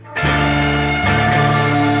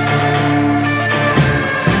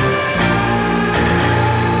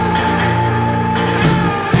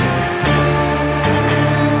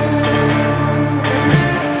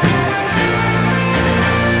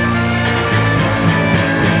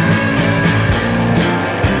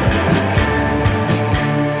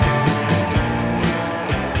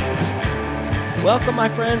Welcome, my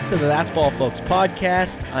friends, to the That's Ball Folks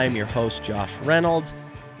podcast. I'm your host, Josh Reynolds.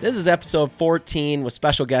 This is episode 14 with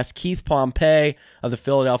special guest Keith Pompey of the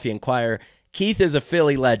Philadelphia Inquirer. Keith is a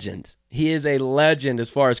Philly legend. He is a legend as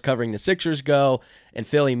far as covering the Sixers go and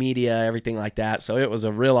Philly media, everything like that. So it was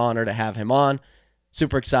a real honor to have him on.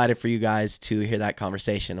 Super excited for you guys to hear that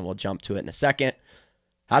conversation, and we'll jump to it in a second.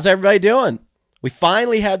 How's everybody doing? We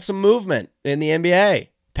finally had some movement in the NBA.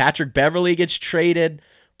 Patrick Beverley gets traded.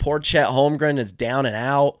 Poor Chet Holmgren is down and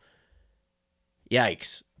out.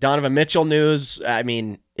 Yikes. Donovan Mitchell news. I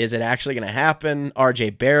mean, is it actually going to happen?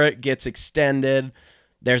 RJ Barrett gets extended.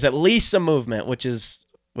 There's at least some movement, which is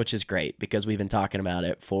great because we've been talking about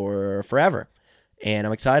it for forever, and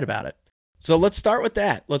I'm excited about it. So let's start with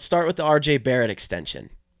that. Let's start with the RJ Barrett extension.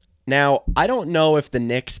 Now, I don't know if the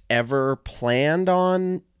Knicks ever planned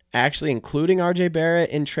on actually including RJ Barrett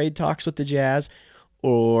in trade talks with the Jazz,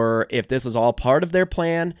 or if this is all part of their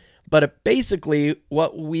plan. But basically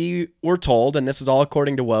what we were told, and this is all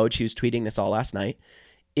according to Woj, he was tweeting this all last night,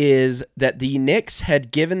 is that the Knicks had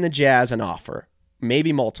given the Jazz an offer,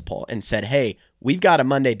 maybe multiple, and said, hey, we've got a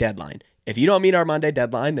Monday deadline. If you don't meet our Monday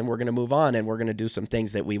deadline, then we're going to move on and we're going to do some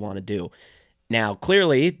things that we want to do. Now,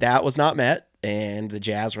 clearly that was not met, and the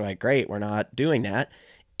Jazz were like, great, we're not doing that.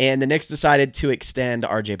 And the Knicks decided to extend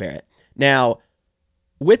RJ Barrett. Now,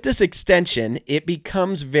 with this extension, it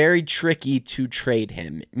becomes very tricky to trade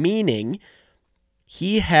him, meaning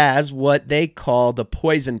he has what they call the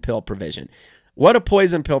poison pill provision. What a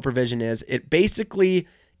poison pill provision is, it basically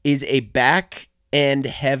is a back end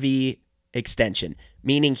heavy extension,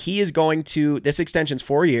 meaning this extension's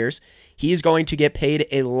 4 years, he's going to get paid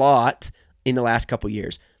a lot in the last couple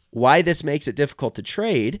years. Why this makes it difficult to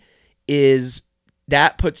trade is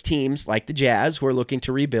that puts teams like the Jazz, who are looking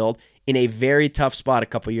to rebuild, in a very tough spot a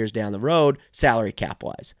couple years down the road, salary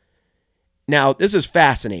cap-wise. Now, this is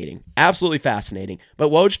fascinating, absolutely fascinating, but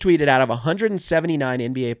Woj tweeted out of 179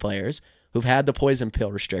 NBA players who've had the poison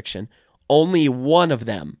pill restriction, only one of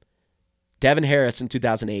them, Devin Harris in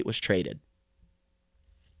 2008, was traded.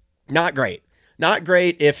 Not great. Not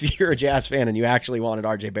great if you're a Jazz fan and you actually wanted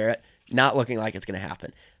RJ Barrett. Not looking like it's going to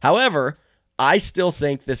happen. However, I still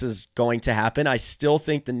think this is going to happen. I still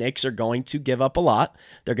think the Knicks are going to give up a lot.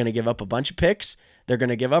 They're going to give up a bunch of picks. They're going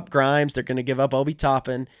to give up Grimes. They're going to give up Obi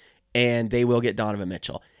Toppin, and they will get Donovan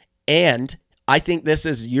Mitchell. And I think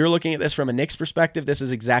you're looking at this from a Knicks perspective, this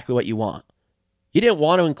is exactly what you want. You didn't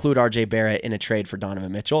want to include RJ Barrett in a trade for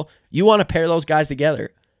Donovan Mitchell. You want to pair those guys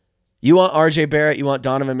together. You want RJ Barrett, you want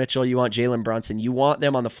Donovan Mitchell, you want Jalen Brunson. You want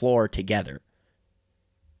them on the floor together.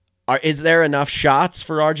 Is there enough shots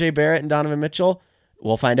for RJ Barrett and Donovan Mitchell?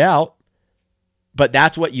 We'll find out. But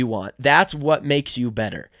that's what you want. That's what makes you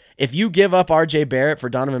better. If you give up RJ Barrett for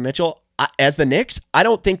Donovan Mitchell, as the Knicks, I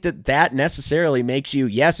don't think that necessarily makes you,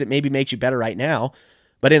 yes, it maybe makes you better right now,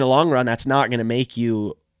 but in the long run, that's not going to make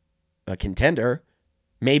you a contender.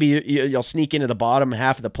 Maybe you'll sneak into the bottom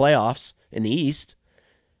half of the playoffs in the East.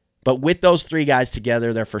 But with those three guys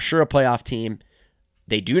together, they're for sure a playoff team.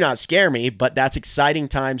 They do not scare me, but that's exciting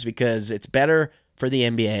times because it's better for the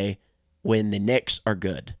NBA when the Knicks are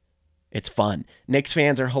good. It's fun. Knicks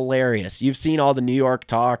fans are hilarious. You've seen all the New York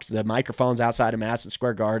talks, the microphones outside of Madison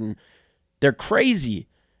Square Garden. They're crazy,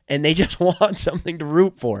 and they just want something to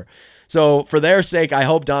root for. So for their sake, I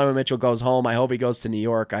hope Donovan Mitchell goes home. I hope he goes to New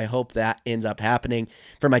York. I hope that ends up happening.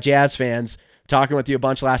 For my Jazz fans, talking with you a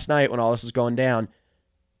bunch last night when all this was going down,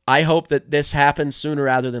 I hope that this happens sooner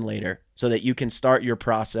rather than later so that you can start your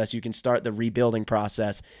process, you can start the rebuilding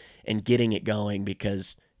process and getting it going,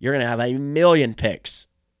 because you're going to have a million picks.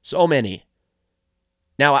 So many.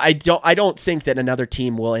 Now, I don't think that another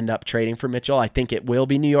team will end up trading for Mitchell. I think it will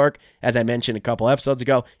be New York. As I mentioned a couple episodes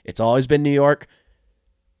ago, it's always been New York.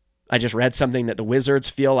 I just read something that the Wizards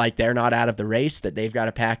feel like they're not out of the race, that they've got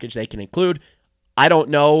a package they can include. I don't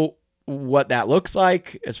know what that looks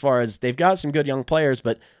like as far as they've got some good young players,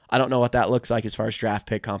 but I don't know what that looks like as far as draft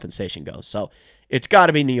pick compensation goes. So it's got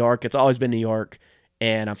to be New York. It's always been New York,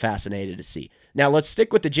 and I'm fascinated to see. Now let's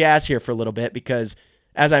stick with the Jazz here for a little bit because,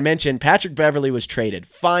 as I mentioned, Patrick Beverley was traded.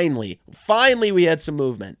 Finally, we had some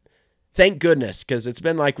movement. Thank goodness, because it's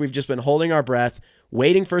been like we've just been holding our breath,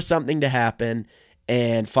 waiting for something to happen,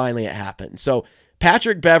 and finally it happened. So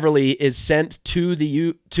Patrick Beverley is sent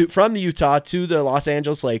from the Utah to the Los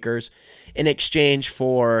Angeles Lakers in exchange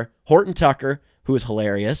for Horton Tucker, who is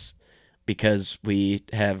hilarious because we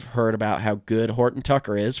have heard about how good Horton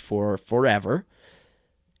Tucker is for forever,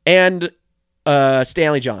 and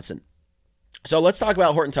Stanley Johnson. So let's talk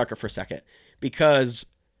about Horton Tucker for a second, because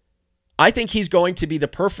I think he's going to be the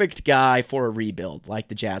perfect guy for a rebuild like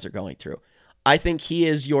the Jazz are going through. I think he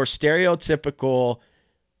is your stereotypical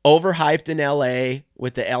overhyped in LA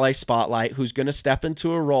with the LA spotlight, who's going to step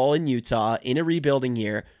into a role in Utah in a rebuilding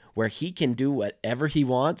year where he can do whatever he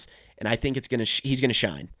wants, and I think he's going to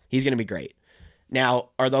shine. He's going to be great. Now,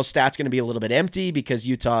 are those stats going to be a little bit empty because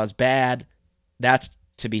Utah is bad? That's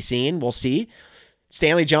to be seen. We'll see.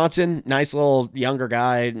 Stanley Johnson, nice little younger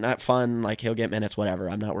guy, not fun, like he'll get minutes, whatever.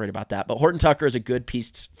 I'm not worried about that. But Horton Tucker is a good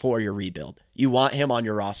piece for your rebuild. You want him on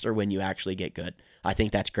your roster when you actually get good. I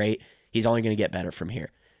think that's great. He's only going to get better from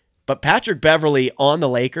here. But Patrick Beverley on the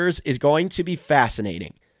Lakers is going to be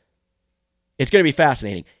fascinating. It's going to be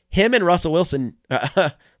fascinating. Him and Russell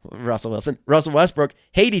Westbrook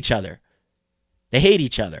hate each other. They hate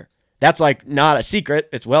each other. That's like not a secret.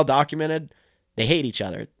 It's well documented. They hate each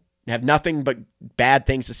other. They have nothing but bad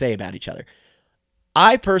things to say about each other.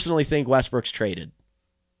 I personally think Westbrook's traded.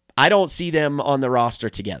 I don't see them on the roster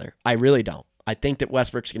together. I really don't. I think that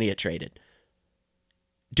Westbrook's going to get traded.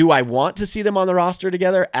 Do I want to see them on the roster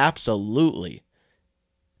together? Absolutely.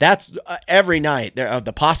 That's every night.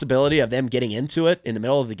 The possibility of them getting into it in the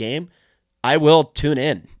middle of the game, I will tune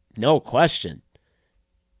in. No question.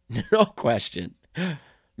 No question.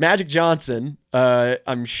 Magic Johnson,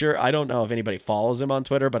 I'm sure, I don't know if anybody follows him on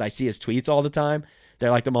Twitter, but I see his tweets all the time. They're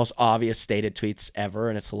like the most obvious stated tweets ever,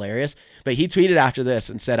 and it's hilarious. But he tweeted after this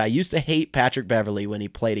and said, "I used to hate Patrick Beverley when he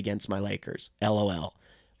played against my Lakers. LOL.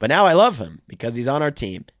 But now I love him because he's on our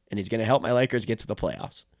team, and he's going to help my Lakers get to the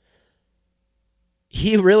playoffs."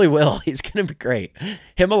 He really will. He's going to be great.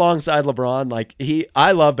 Him alongside LeBron,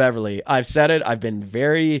 I love Beverley. I've said it. I've been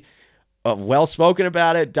very well-spoken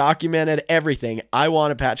about it, documented, everything. I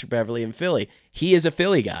wanted Patrick Beverley in Philly. He is a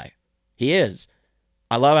Philly guy. He is.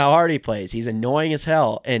 I love how hard he plays. He's annoying as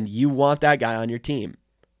hell, and you want that guy on your team.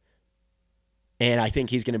 And I think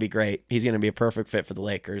he's going to be great. He's going to be a perfect fit for the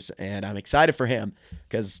Lakers, and I'm excited for him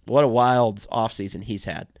because what a wild offseason he's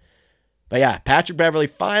had. But yeah, Patrick Beverley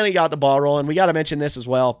finally got the ball rolling. We got to mention this as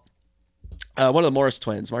well. One of the Morris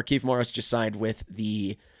twins, Markieff Morris, just signed with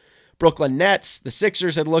the Brooklyn Nets. The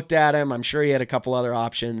Sixers had looked at him. I'm sure he had a couple other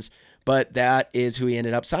options, but that is who he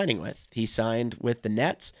ended up signing with. He signed with the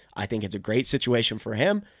Nets. I think it's a great situation for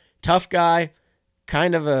him. Tough guy, he's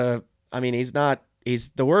the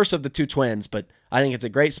worst of the two twins, but I think it's a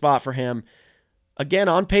great spot for him. Again,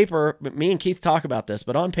 on paper, me and Keith talk about this,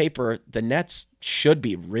 but on paper, the Nets should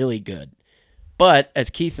be really good. But as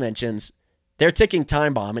Keith mentions, they're a ticking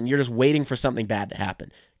time bomb, and you're just waiting for something bad to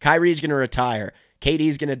happen. Kyrie's going to retire.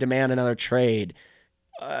 KD's going to demand another trade.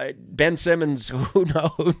 Ben Simmons, who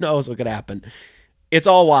knows what could happen. It's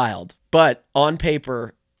all wild. But on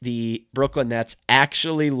paper, the Brooklyn Nets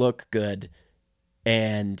actually look good.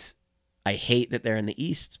 And I hate that they're in the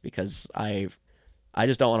East because I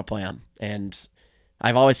just don't want to play them. And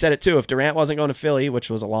I've always said it too. If Durant wasn't going to Philly, which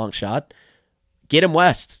was a long shot, get him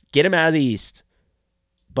west. Get him out of the East.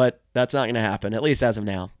 But that's not going to happen, at least as of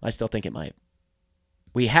now. I still think it might.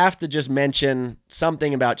 We have to just mention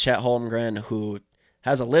something about Chet Holmgren, who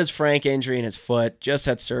has a Liz Frank injury in his foot, just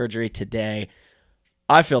had surgery today.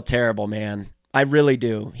 I feel terrible, man. I really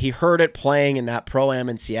do. He hurt it playing in that Pro-Am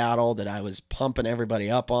in Seattle that I was pumping everybody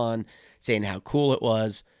up on, saying how cool it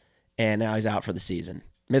was, and now he's out for the season,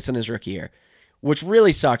 missing his rookie year, which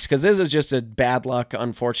really sucks because this is just a bad luck,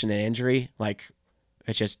 unfortunate injury.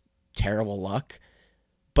 It's just terrible luck.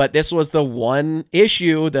 But this was the one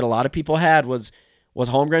issue that a lot of people had was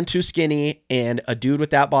Holmgren too skinny, and a dude with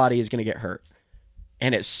that body is going to get hurt.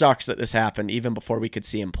 And it sucks that this happened even before we could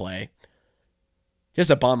see him play. Just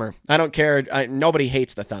a bummer. I don't care. Nobody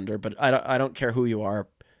hates the Thunder, but I don't care who you are.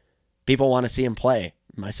 People want to see him play,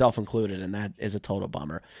 myself included, and that is a total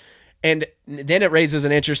bummer. And then it raises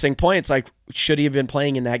an interesting point. It's like, should he have been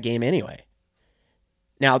playing in that game anyway?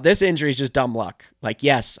 Now, this injury is just dumb luck.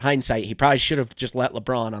 Yes, hindsight, he probably should have just let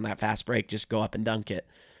LeBron on that fast break just go up and dunk it.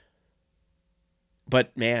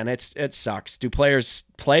 But, man, it sucks. Do players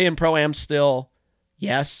play in Pro-Am still?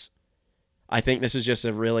 Yes. I think this is just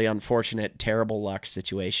a really unfortunate, terrible luck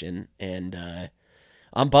situation. And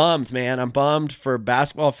I'm bummed, man. I'm bummed for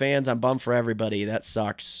basketball fans. I'm bummed for everybody. That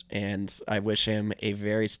sucks. And I wish him a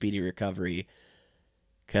very speedy recovery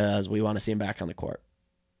because we want to see him back on the court.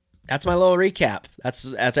 That's my little recap.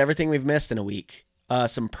 That's everything we've missed in a week.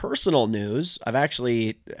 Some personal news. I've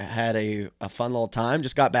actually had a fun little time.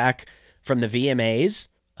 Just got back from the VMAs.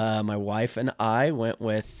 My wife and I went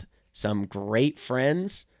with some great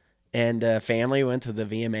friends and family. Went to the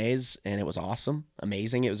VMAs, and it was awesome.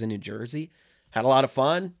 Amazing. It was in New Jersey. Had a lot of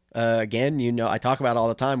fun. Again, I talk about it all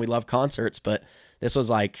the time. We love concerts, but this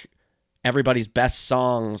was like everybody's best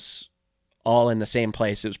songs all in the same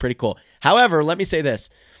place. It was pretty cool. However, let me say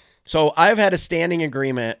this. So I've had a standing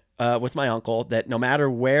agreement with my uncle that no matter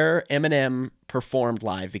where Eminem performed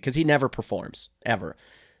live, because he never performs ever,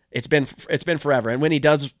 it's been forever. And when he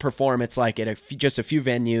does perform, it's like at just a few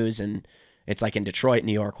venues, and it's like in Detroit,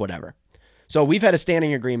 New York, whatever. So we've had a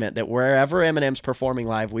standing agreement that wherever Eminem's performing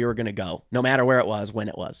live, we were going to go, no matter where it was, when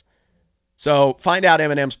it was. So find out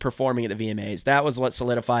Eminem's performing at the VMAs. That was what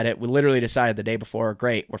solidified it. We literally decided the day before,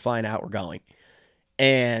 great, we're flying out, we're going.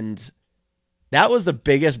 And that was the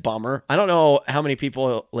biggest bummer. I don't know how many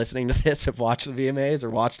people listening to this have watched the VMAs or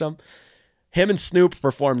watched them. Him and Snoop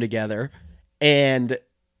performed together, and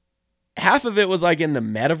half of it was like in the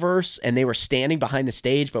metaverse, and they were standing behind the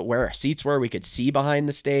stage, but where our seats were, we could see behind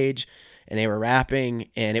the stage, and they were rapping,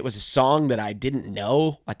 and it was a song that I didn't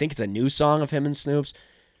know. I think it's a new song of him and Snoop's.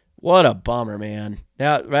 What a bummer, man.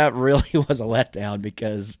 That really was a letdown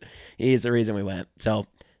because he's the reason we went. So,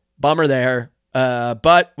 bummer there.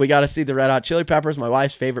 But we got to see the Red Hot Chili Peppers, my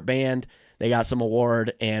wife's favorite band. They got some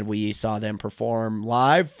award, and we saw them perform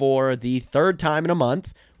live for the third time in a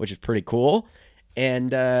month, which is pretty cool.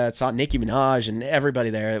 And saw Nicki Minaj and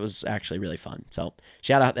everybody there. It was actually really fun. So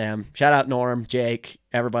shout out them. Shout out Norm, Jake,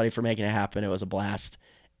 everybody for making it happen. It was a blast.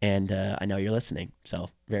 And I know you're listening. So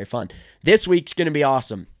very fun. This week's going to be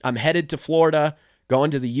awesome. I'm headed to Florida,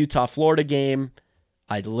 going to the Utah-Florida game.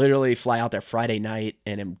 I literally fly out there Friday night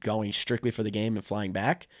and am going strictly for the game and flying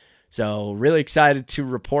back. So really excited to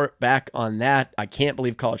report back on that. I can't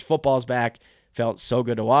believe college football's back. Felt so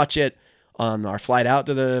good to watch it. On our flight out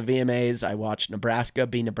to the VMAs, I watched Nebraska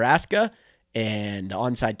be Nebraska and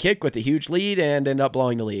onside kick with a huge lead and end up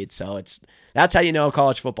blowing the lead. So that's how you know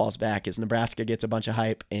college football's back, is Nebraska gets a bunch of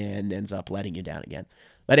hype and ends up letting you down again.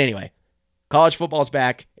 But anyway, college football's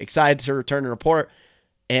back. Excited to return and report.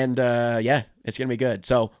 And yeah, it's going to be good.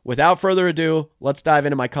 So without further ado, let's dive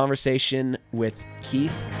into my conversation with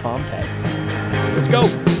Keith Pompey. Let's go.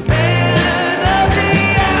 Man of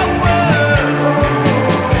the hour.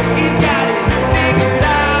 He's got it figured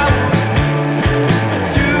out.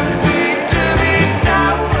 Too sweet to be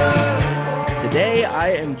sour. Today,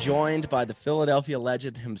 I am joined by the Philadelphia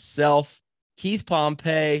legend himself, Keith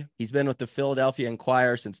Pompey. He's been with the Philadelphia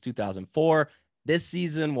Inquirer since 2004. This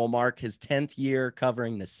season will mark his 10th year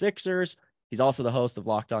covering the Sixers. He's also the host of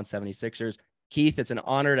Locked On 76ers. Keith, it's an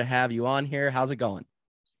honor to have you on here. How's it going?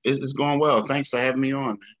 It's going well. Thanks for having me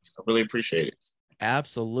on. I really appreciate it.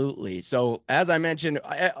 Absolutely. So as I mentioned,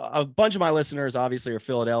 a bunch of my listeners obviously are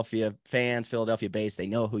Philadelphia fans, Philadelphia based. They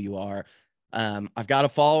know who you are. I've got a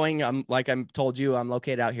following. I'm told you, I'm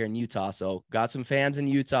located out here in Utah. So got some fans in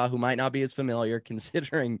Utah who might not be as familiar,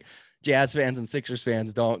 considering Jazz fans and Sixers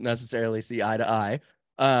fans don't necessarily see eye to eye.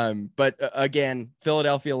 But again,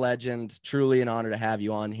 Philadelphia legend, truly an honor to have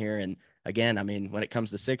you on here. And again, I mean, when it comes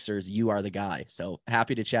to Sixers, you are the guy. So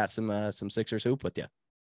happy to chat some Sixers hoop with you.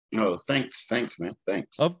 Oh, thanks, man.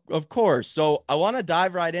 Thanks. Of course. So I want to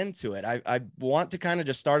dive right into it. I want to kind of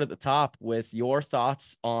just start at the top with your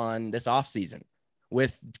thoughts on this offseason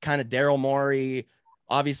with kind of Daryl Morey.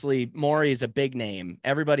 Obviously, Morey is a big name.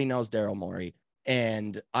 Everybody knows Daryl Morey.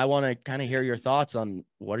 And I want to kind of hear your thoughts on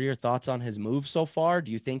what are your thoughts on his move so far?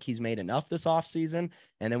 Do you think he's made enough this offseason?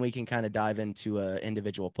 And then we can kind of dive into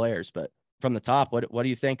individual players. But from the top, what do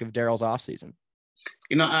you think of Daryl's offseason?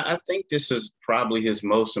 I think this is probably his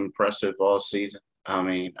most impressive all season. I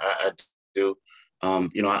mean, I do.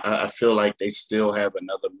 I feel like they still have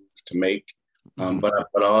another move to make. But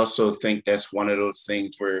I also think that's one of those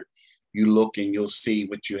things where you look and you'll see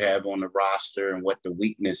what you have on the roster and what the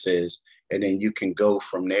weakness is, and then you can go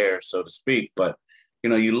from there, so to speak. But,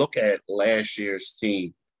 you look at last year's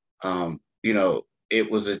team,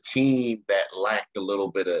 it was a team that lacked a little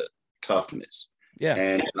bit of toughness. Yeah.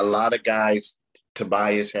 And a lot of guys,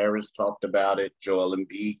 Tobias Harris talked about it. Joel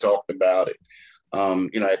Embiid talked about it.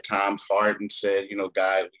 At times Harden said,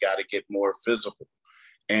 guys, we got to get more physical.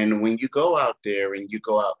 And when you go out there and you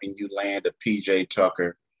land a PJ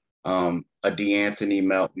Tucker, a DeAnthony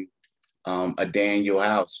Melton, a Daniel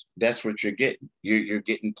House, that's what you're getting. You're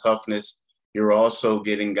getting toughness. You're also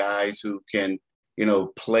getting guys who can,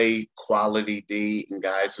 play quality D and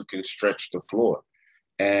guys who can stretch the floor.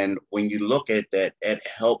 And when you look at that, it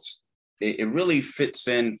helps. It really fits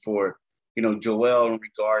in for, Joel in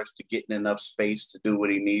regards to getting enough space to do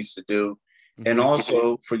what he needs to do. And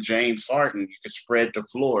also for James Harden, you can spread the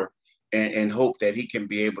floor and hope that he can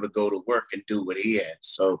be able to go to work and do what he has.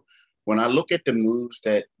 So when I look at the moves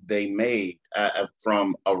that they made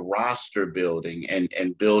from a roster building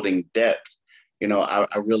and building depth, I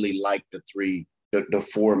really like the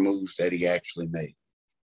four moves that he actually made.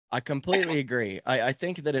 I completely agree. I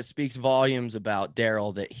think that it speaks volumes about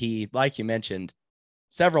Daryl that he, like you mentioned,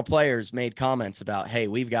 several players made comments about, hey,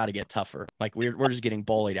 we've got to get tougher. Like we're just getting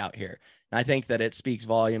bullied out here. And I think that it speaks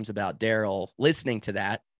volumes about Daryl listening to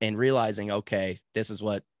that and realizing, okay, this is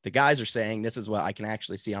what the guys are saying. This is what I can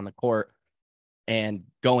actually see on the court, and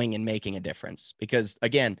going and making a difference. Because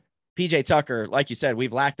again, PJ Tucker, like you said,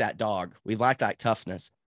 we've lacked that dog. We've lacked that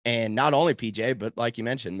toughness. And not only PJ, but like you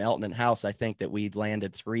mentioned, Melton and House, I think that we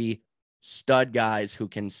landed 3 stud guys who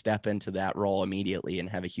can step into that role immediately and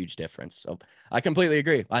have a huge difference. So I completely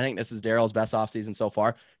agree. I think this is Daryl's best offseason so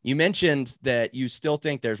far. You mentioned that you still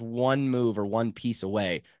think there's one move or one piece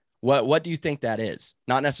away. What do you think that is?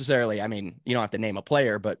 Not necessarily, I mean, you don't have to name a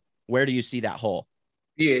player, but where do you see that hole?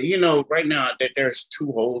 Yeah, right now there's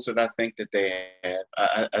 2 holes that I think that they have.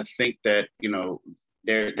 I think that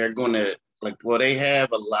they're going to they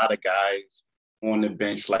have a lot of guys on the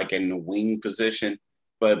bench like in the wing position,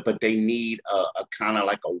 but they need a kind of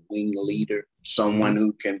like a wing leader, someone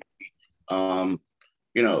who can um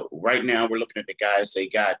right now we're looking at the guys they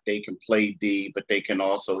got. They can play D, but they can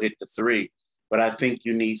also hit the three. But I think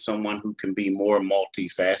you need someone who can be more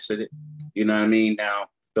multifaceted. You know what I mean? Now,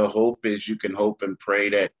 the hope is you can hope and pray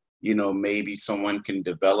that, maybe someone can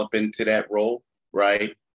develop into that role,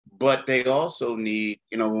 right? But they also need,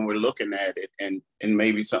 when we're looking at it, and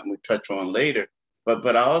maybe something we touch on later,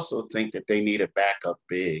 but I also think that they need a backup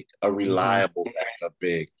big, a reliable backup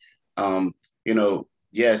big. Um,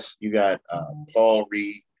 yes, you got Paul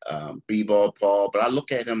Reed, B-ball Paul, but I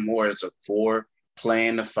look at him more as a 4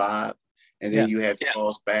 playing the 5. And then you have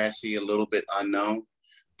Charles Bassey, a little bit unknown.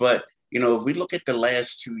 But, if we look at the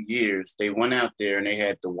last 2 years, they went out there and they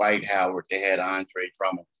had Dwight Howard, they had Andre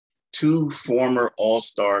Drummond, 2 former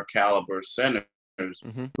all-star caliber centers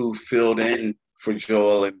who filled in for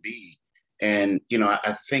Joel Embiid. And,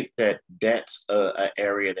 I think that that's an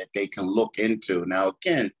area that they can look into. Now,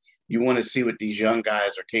 again, you want to see what these young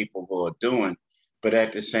guys are capable of doing. But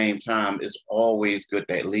at the same time, it's always good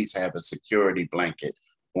to at least have a security blanket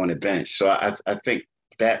on the bench. So I think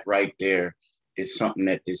that right there is something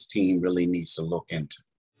that this team really needs to look into.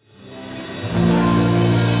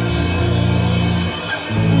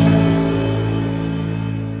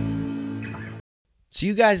 So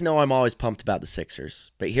you guys know I'm always pumped about the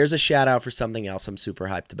Sixers, but here's a shout out for something else I'm super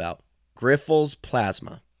hyped about. Grifols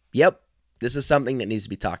Plasma. Yep, this is something that needs to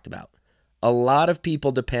be talked about. A lot of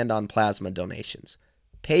people depend on plasma donations.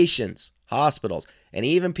 Patients, hospitals, and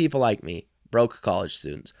even people like me, broke college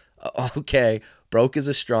students. Okay, broke is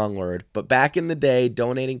a strong word, but back in the day,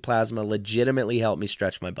 donating plasma legitimately helped me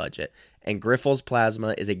stretch my budget, and Grifols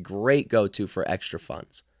Plasma is a great go-to for extra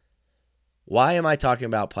funds. Why am I talking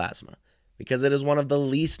about plasma? Because it is one of the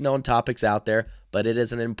least known topics out there, but it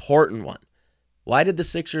is an important one. Why did the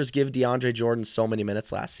Sixers give DeAndre Jordan so many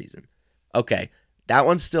minutes last season? Okay, that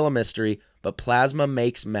one's still a mystery, but plasma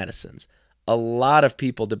makes medicines. A lot of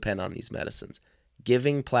people depend on these medicines.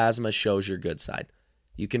 Giving plasma shows your good side.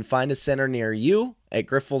 You can find a center near you at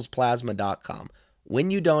grifolsplasma.com.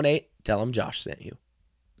 When you donate, tell them Josh sent you.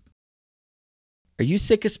 Are you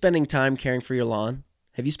sick of spending time caring for your lawn?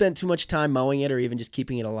 Have you spent too much time mowing it or even just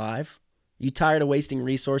keeping it alive? Are you tired of wasting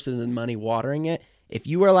resources and money watering it? If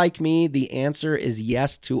you are like me, the answer is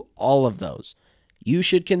yes to all of those. You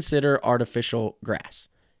should consider artificial grass.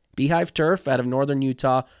 Beehive Turf out of northern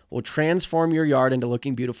Utah will transform your yard into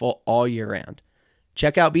looking beautiful all year round.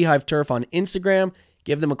 Check out Beehive Turf on Instagram.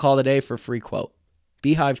 Give them a call today for a free quote.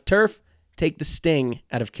 Beehive Turf, take the sting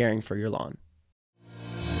out of caring for your lawn.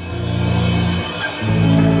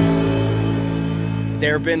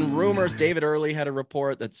 There have been rumors. David Early had a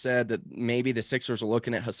report that said that maybe the Sixers are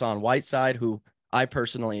looking at Hassan Whiteside, who I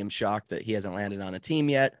personally am shocked that he hasn't landed on a team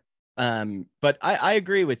yet. But I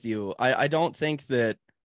agree with you. I don't think that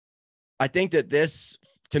 – I think that this,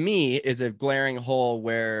 to me, is a glaring hole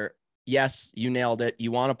where, yes, you nailed it.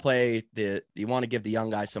 You want to give the young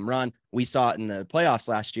guys some run. We saw it in the playoffs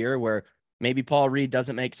last year where maybe Paul Reed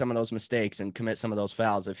doesn't make some of those mistakes and commit some of those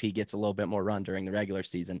fouls if he gets a little bit more run during the regular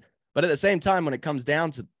season. But at the same time, when it comes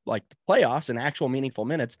down to like the playoffs and actual meaningful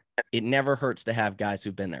minutes, it never hurts to have guys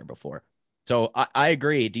who've been there before. So I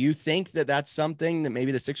agree. Do you think that that's something that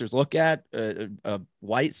maybe the Sixers look at? A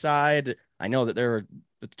Whiteside? I know that there were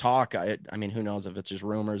talk. I mean, who knows if it's just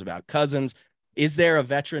rumors about Cousins. Is there a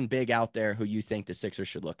veteran big out there who you think the Sixers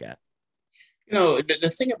should look at?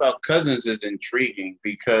 The thing about Cousins is intriguing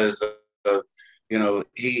because of,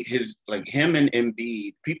 him and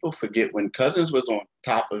Embiid, people forget when Cousins was on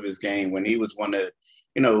top of his game, when he was one of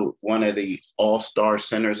the all-star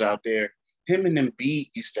centers out there, him and Embiid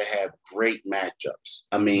used to have great matchups.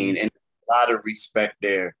 I mean, and a lot of respect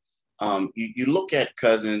there. You look at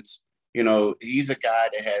Cousins, he's a guy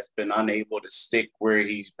that has been unable to stick where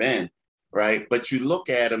he's been. right? But you look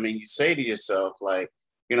at him and you say to yourself, like,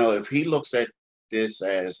 if he looks at this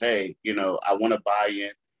as, hey, I want to buy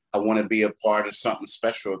in, I want to be a part of something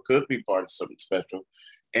special, it could be part of something special.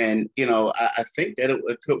 And, I think that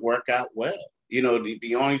it could work out well.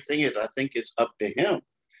 The only thing is, I think it's up to him,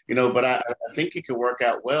 but I think it could work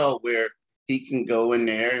out well where he can go in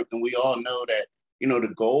there. And we all know that,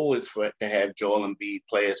 the goal is to have Joel Embiid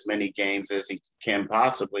play as many games as he can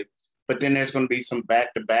possibly. But then there's going to be some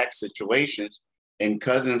back-to-back situations, and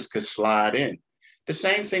Cousins could slide in. The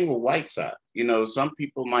same thing with Whiteside. Some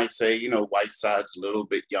people might say, Whiteside's a little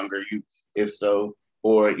bit younger, if so,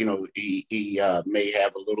 or he may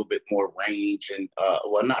have a little bit more range and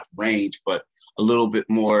well, not range, but a little bit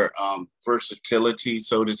more versatility,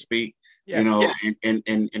 so to speak. Yeah. In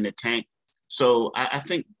the tank. So I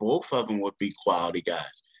think both of them would be quality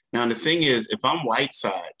guys. Now the thing is, if I'm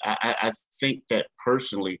Whiteside, I think that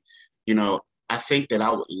personally, I think that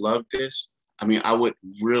I would love this. I mean, I would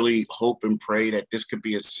really hope and pray that this could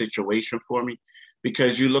be a situation for me,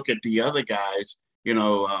 because you look at the other guys,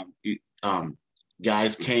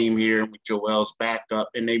 guys came here with Joel's backup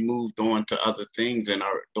and they moved on to other things and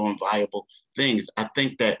are doing viable things. I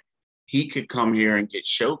think that he could come here and get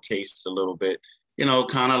showcased a little bit,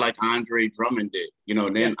 kind of like Andre Drummond did,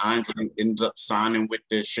 then Andre ends up signing with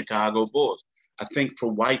the Chicago Bulls. I think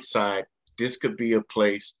for Whiteside, this could be a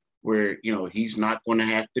place where, he's not going to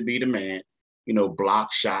have to be the man,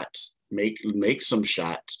 block shots, make some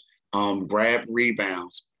shots, grab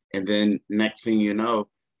rebounds. And then next thing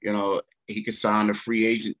he could sign a free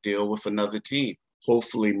agent deal with another team,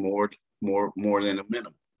 hopefully more than a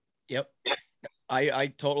minimum. Yep.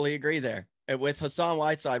 I totally agree there. With Hassan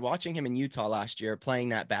Whiteside, watching him in Utah last year playing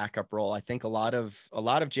that backup role, I think a lot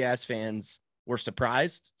of Jazz fans were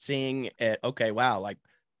surprised seeing it. Okay, wow, like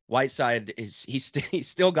Whiteside he's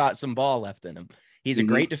still got some ball left in him. He's a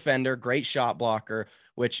great defender, great shot blocker,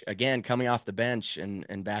 which again, coming off the bench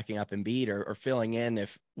and backing up Embiid or filling in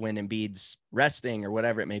when Embiid's resting or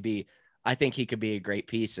whatever it may be, I think he could be a great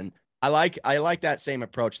piece. And I like that same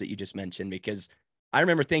approach that you just mentioned, because I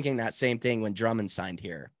remember thinking that same thing when Drummond signed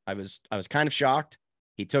here. I was kind of shocked.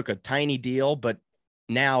 He took a tiny deal, but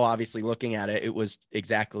now obviously looking at it, it was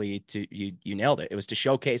exactly you nailed it. It was to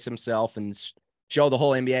showcase himself and show the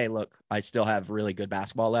whole NBA, look, I still have really good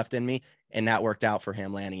basketball left in me. And that worked out for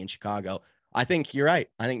him landing in Chicago. I think you're right.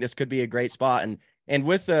 I think this could be a great spot. And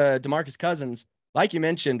with DeMarcus Cousins, like you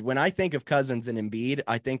mentioned, when I think of Cousins and Embiid,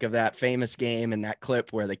 I think of that famous game and that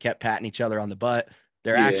clip where they kept patting each other on the butt.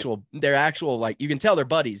 They're actual, like, you can tell they're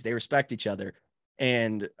buddies. They respect each other.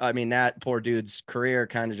 And I mean, that poor dude's career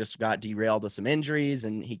kind of just got derailed with some injuries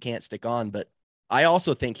and he can't stick on. But I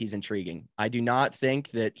also think he's intriguing. I do not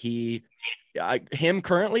think that him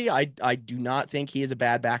currently, I do not think he is a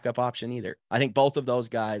bad backup option either. I think both of those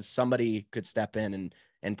guys, somebody could step in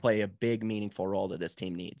and play a big, meaningful role that this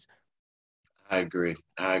team needs. I agree.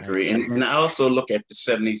 And I also look at the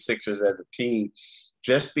 76ers as a team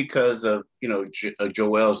just because of,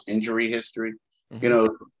 Joel's injury history.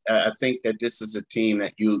 I think that this is a team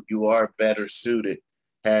that you are better suited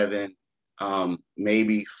having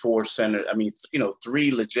maybe four centers. I mean,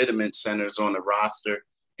 three legitimate centers on the roster.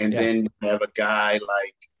 And then you have a guy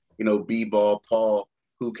like, B-ball Paul,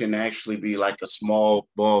 who can actually be like a small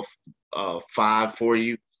ball five for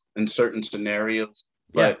you in certain scenarios.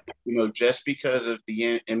 But, just because of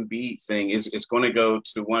the Embiid thing, it's going to go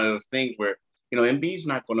to one of those things where, Embiid's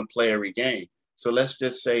not going to play every game. So let's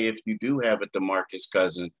just say if you do have a DeMarcus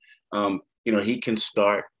Cousins, he can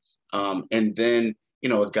start. And then,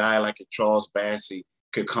 a guy like a Charles Bassey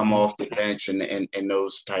could come off the bench in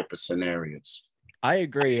those type of scenarios. I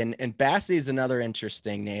agree. And Bassey is another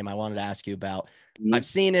interesting name I wanted to ask you about. I've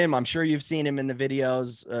seen him. I'm sure you've seen him in the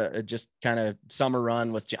videos, just kind of summer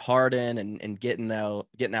run with Harden and getting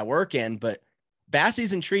that work in. But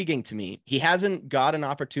Bassey's intriguing to me. He hasn't got an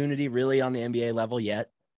opportunity really on the NBA level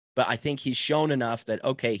yet, but I think he's shown enough that,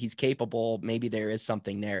 okay, he's capable. Maybe there is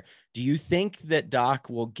something there. Do you think that Doc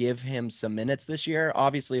will give him some minutes this year?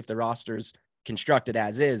 Obviously, if the roster's constructed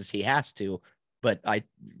as is, he has to. But I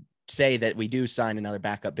say that we do sign another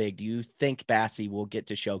backup big. Do you think Bassey will get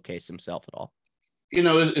to showcase himself at all?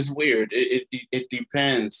 It's weird. It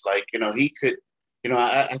depends. Like, he could,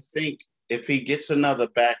 I think if he gets another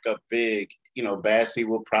backup big, Bassey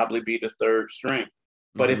will probably be the third string.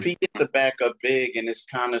 But if he gets a backup big and it's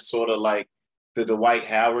kind of sort of like the Dwight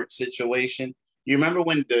Howard situation, you remember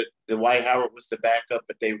when the Dwight Howard was the backup,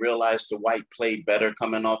 but they realized the Dwight played better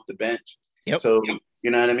coming off the bench. So,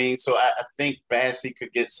 you know what I mean? So I think Bassey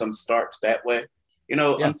could get some starts that way.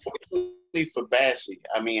 Unfortunately for Bassey,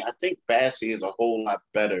 I mean, I think Bassey is a whole lot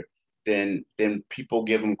better than people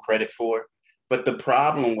give him credit for. But the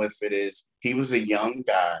problem with it is he was a young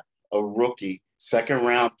guy, a rookie, second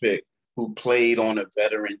round pick who played on a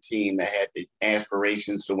veteran team that had the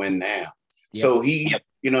aspirations to win now. Yep. So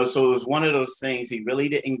so it was one of those things. He really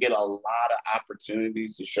didn't get a lot of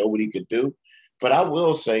opportunities to show what he could do. But I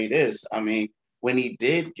will say this. I mean, when he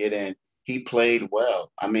did get in, he played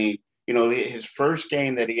well. I mean, his first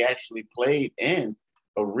game that he actually played in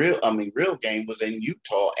real game was in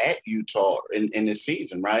Utah, at Utah in the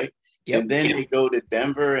season, right? Yep. And then they go to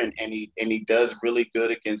Denver and he does really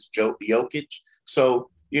good against Jokic. So,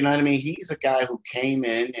 you know what I mean? He's a guy who came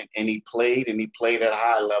in and he played at a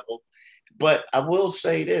high level. But I will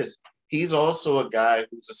say this, he's also a guy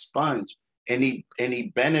who's a sponge and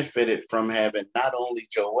he benefited from having not only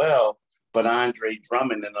Joel, but Andre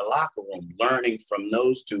Drummond in the locker room, learning from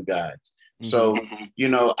those two guys. Mm-hmm. So,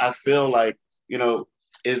 I feel like,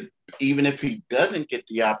 even if he doesn't get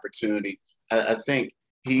the opportunity, I think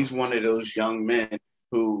he's one of those young men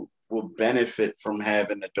who will benefit from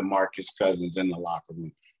having a DeMarcus Cousins in the locker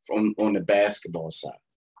room on the basketball side.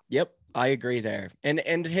 Yep, I agree there.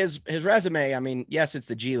 And his resume, I mean, yes, it's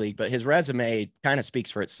the G League, but his resume kind of speaks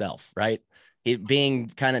for itself, right? It being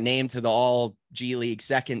kind of named to the all G League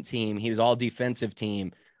second team, he was all defensive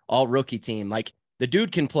team, all rookie team. Like, the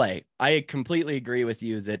dude can play. I completely agree with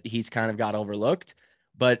you that he's kind of got overlooked,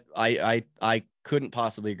 but I couldn't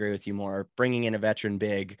possibly agree with you more. Bringing in a veteran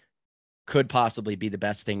big could possibly be the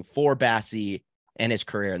best thing for Bassie and his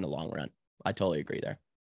career in the long run. I totally agree there.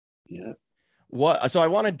 Yeah. So I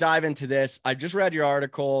want to dive into this. I just read your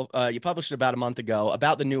article. You published it about a month ago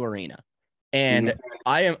about the new arena. And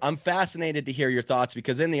I'm fascinated to hear your thoughts,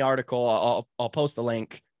 because in the article, I'll post the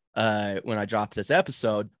link when I drop this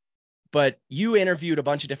episode, but you interviewed a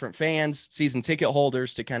bunch of different fans, season ticket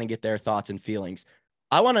holders, to kind of get their thoughts and feelings.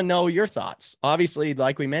 I want to know your thoughts. Obviously,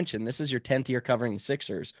 like we mentioned, this is your 10th year covering the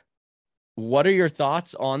Sixers. What are your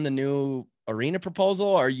thoughts on the new arena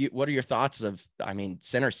proposal? What are your thoughts of,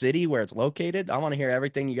 Center City, where it's located? I want to hear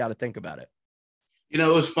everything you got to think about it. It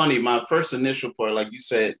was funny. My first initial part, like you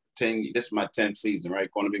said, this is my 10th season,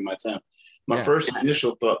 right? Going to be my 10th. My first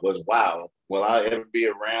initial thought was, wow, will I ever be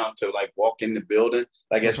around to like walk in the building?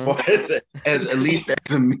 Like as far as at least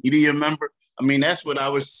as a media member. I mean, that's what I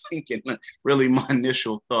was thinking. Really, my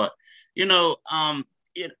initial thought.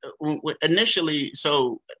 Initially,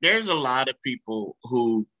 so there's a lot of people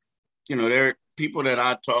who, there are people that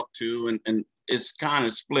I talk to, and it's kind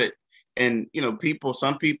of split. And,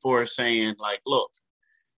 some people are saying like, look,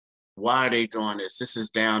 why are they doing this? This is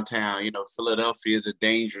downtown. Philadelphia is a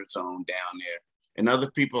danger zone down there. And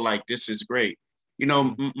other people like, this is great.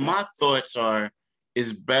 My thoughts are,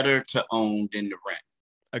 it's better to own than to rent.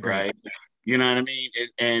 Agreed. Right? You know what I mean?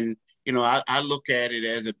 And I look at it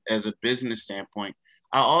as a business standpoint.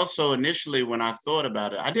 I also initially, when I thought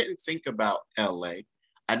about it, I didn't think about LA.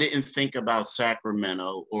 I didn't think about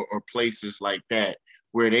Sacramento or places like that,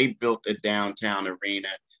 where they built a downtown arena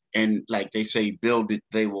and, like they say, build it,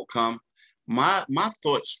 they will come. My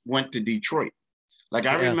thoughts went to Detroit. Like,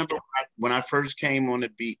 I remember when I first came on the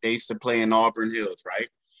beat, they used to play in Auburn Hills, right?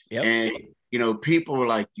 Yep. And, people were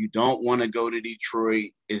like, you don't want to go to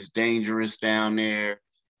Detroit. It's dangerous down there.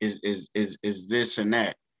 Is this and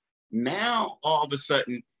that. Now, all of a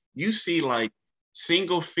sudden, you see like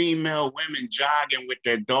single female women jogging with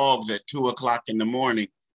their dogs at 2:00 in the morning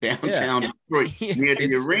downtown Detroit near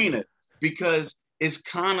the arena, because it's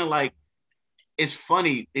kind of like, it's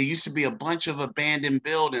funny. There used to be a bunch of abandoned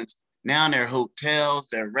buildings. Now they're hotels,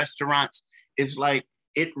 they're restaurants. It's like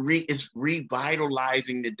it's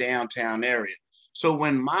revitalizing the downtown area. So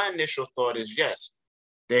when my initial thought is, yes,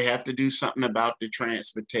 they have to do something about the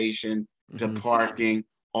transportation, the parking,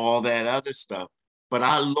 all that other stuff. But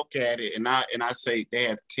I look at it and I say they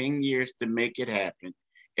have 10 years to make it happen.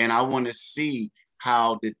 And I want to see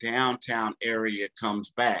how the downtown area comes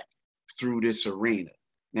back through this arena.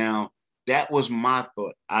 Now, that was my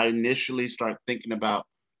thought. I initially started thinking about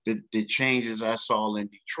the changes I saw in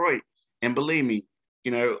Detroit. And believe me,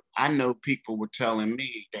 I know people were telling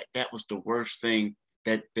me that was the worst thing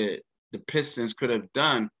that the Pistons could have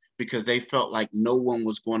done, because they felt like no one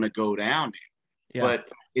was going to go down there. Yeah. But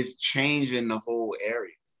it's changing the whole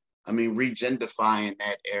area. I mean, regentrifying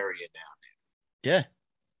that area down there. Yeah.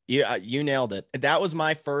 You nailed it. That was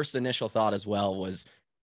my first initial thought as well, was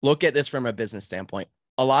look at this from a business standpoint.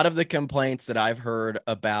 A lot of the complaints that I've heard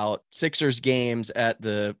about Sixers games at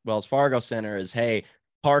the Wells Fargo Center is, hey,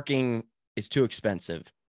 parking is too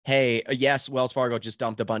expensive. Hey, yes, Wells Fargo just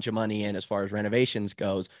dumped a bunch of money in as far as renovations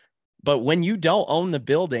goes. But when you don't own the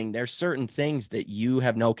building, there's certain things that you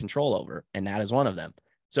have no control over, and that is one of them.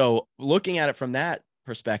 So looking at it from that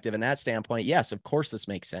perspective and that standpoint, yes, of course this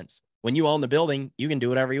makes sense. When you own the building, you can do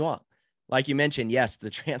whatever you want. Like you mentioned, yes, the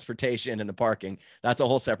transportation and the parking, that's a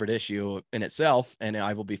whole separate issue in itself. And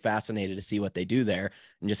I will be fascinated to see what they do there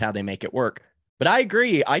and just how they make it work. But I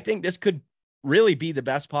agree. I think this could really be the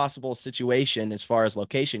best possible situation as far as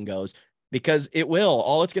location goes, because it will.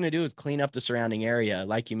 All it's going to do is clean up the surrounding area.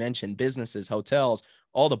 Like you mentioned, businesses, hotels,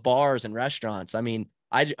 all the bars and restaurants. I mean,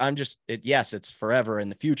 I'm just, yes, it's forever in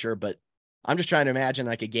the future, but I'm just trying to imagine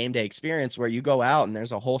like a game day experience where you go out and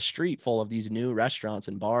there's a whole street full of these new restaurants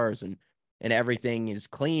and bars, and everything is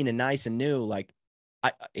clean and nice and new. Like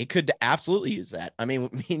it could absolutely use that. I mean,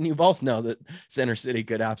 me and you both know that Center City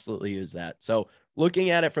could absolutely use that. So looking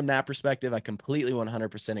at it from that perspective, I completely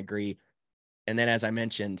 100% agree. And then, as I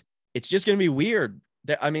mentioned, it's just going to be weird.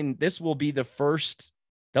 I mean, this will be the first,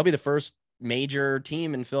 they'll be the first major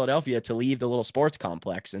team in Philadelphia to leave the little sports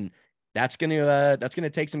complex. And that's going to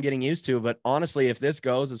take some getting used to. But honestly, if this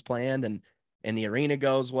goes as planned and the arena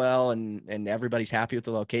goes well and everybody's happy with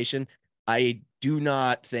the location, I do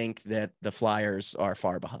not think that the Flyers are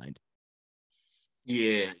far behind.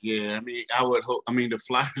 Yeah. I mean, I would hope. I mean, the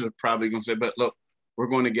Flyers are probably going to say, "But look, we're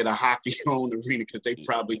going to get a hockey-owned arena because they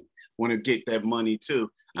probably want to get that money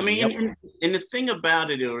too." I mean, Yep. and the thing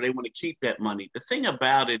about it, or they want to keep that money. The thing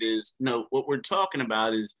about it is, what we're talking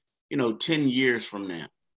about is, 10 years from now.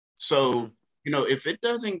 So, if it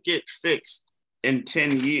doesn't get fixed in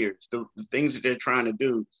 10 years, the things that they're trying to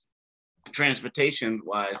do, transportation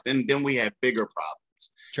wise, then we have bigger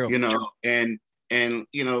problems. True.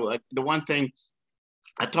 The one thing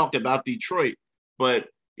I talked about Detroit, but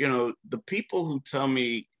the people who tell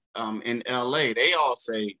me in LA, they all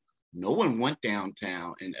say no one went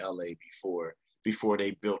downtown in LA before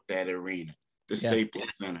they built that arena, the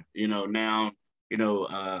Staples Center. Now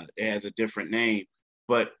it has a different name,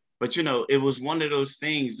 but it was one of those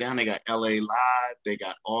things. Down they got LA Live, they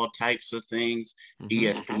got all types of things.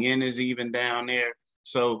 ESPN is even down there.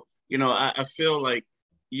 So I feel like,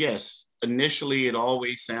 yes, initially it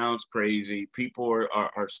always sounds crazy. People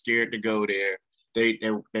are scared to go there. They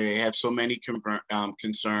have so many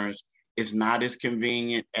concerns. It's not as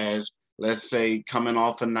convenient as, let's say, coming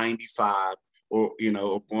off of 95 or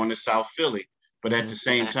going to South Philly. But at the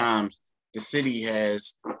same time, the city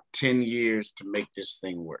has 10 years to make this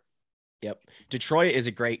thing work. Yep. Detroit is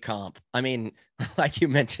a great comp. I mean, like you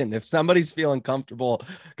mentioned, if somebody's feeling comfortable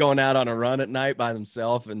going out on a run at night by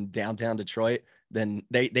themselves in downtown Detroit, then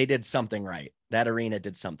they did something right. That arena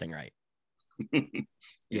did something right.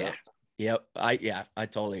 Yeah. Yep. I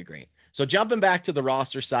totally agree. So jumping back to the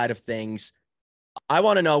roster side of things, I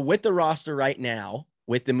want to know, with the roster right now,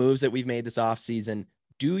 with the moves that we've made this offseason,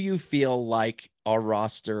 do you feel like our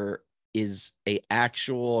roster is a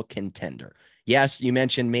actual contender? Yes, you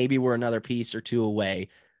mentioned maybe we're another piece or two away.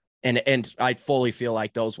 And I fully feel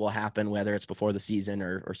like those will happen, whether it's before the season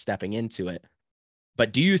or stepping into it.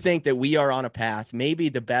 But do you think that we are on a path, maybe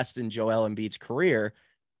the best in Joel Embiid's career,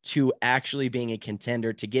 to actually being a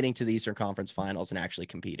contender, to getting to the Eastern Conference Finals and actually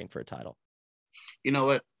competing for a title? You know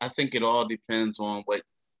what? I think it all depends on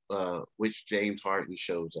which James Harden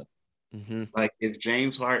shows up. Like if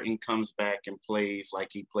James Harden comes back and plays like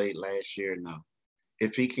he played last year, no.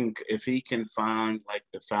 If he can find like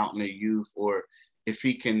the fountain of youth, or if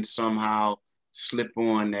he can somehow slip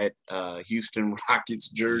on that Houston Rockets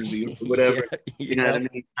jersey or whatever, you know what I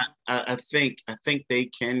mean? I think they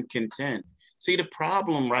can contend. See, the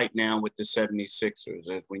problem right now with the 76ers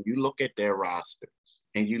is when you look at their roster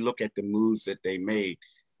and you look at the moves that they made,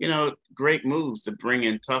 great moves to bring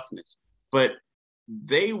in toughness, but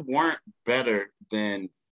they weren't better than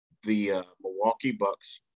the Milwaukee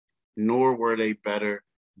Bucks, nor were they better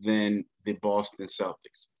than the Boston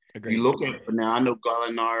Celtics. Agreed. You look at now. I know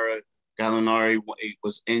Gallinari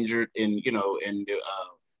was injured in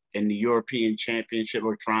the European Championship,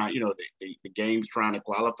 or trying the games trying to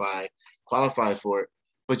qualify for it.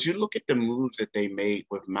 But you look at the moves that they made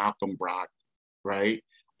with Malcolm Brogdon, right?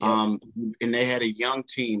 Yep. And they had a young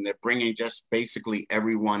team. They're bringing just basically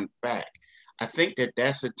everyone back. I think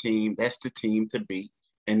that's the team to beat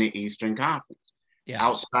in the Eastern Conference. Yeah.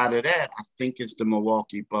 Outside of that, I think it's the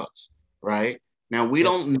Milwaukee Bucks, right? Now, we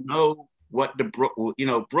don't know what the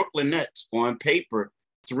Brooklyn Nets on paper,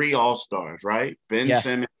 3 All-Stars, right? Ben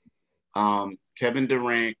Simmons, Kevin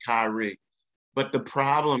Durant, Kyrie. But the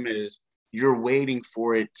problem is you're waiting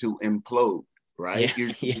for it to implode, right?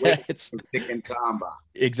 You're waiting for ticking time bomb.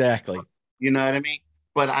 Exactly. You know what I mean?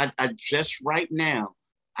 But I just right now,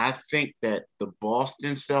 I think that the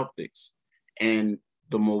Boston Celtics and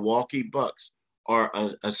the Milwaukee Bucks are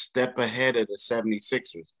a step ahead of the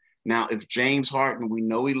 76ers. Now, if James Harden, we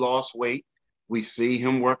know he lost weight. We see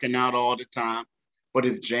him working out all the time. But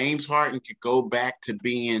if James Harden could go back to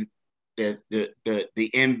being the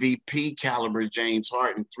MVP caliber James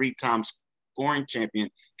Harden, 3-time scoring champion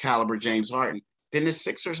caliber James Harden, then the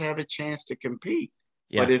Sixers have a chance to compete.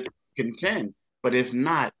 But Yeah. if contend, but if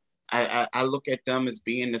not, I look at them as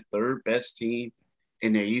being the third best team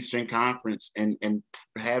in the Eastern Conference and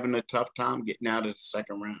having a tough time getting out of the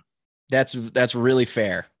second round. That's really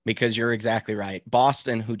fair because you're exactly right.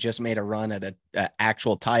 Boston, who just made a run at a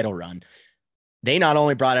actual title run, they not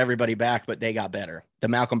only brought everybody back, but they got better. The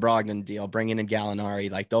Malcolm Brogdon deal, bringing in Gallinari,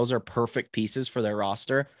 like those are perfect pieces for their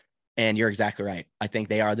roster. And you're exactly right. I think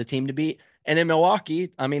they are the team to beat. And in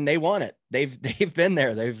Milwaukee, I mean, they won it. They've been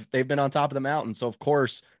there. They've been on top of the mountain. So of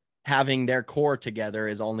course, having their core together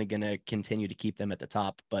is only going to continue to keep them at the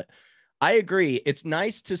top. But I agree. It's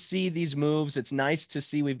nice to see these moves. It's nice to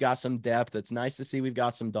see we've got some depth. It's nice to see we've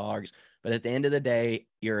got some dogs. But at the end of the day,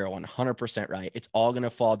 you're 100% right. It's all going to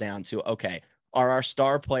fall down to, okay, are our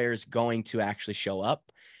star players going to actually show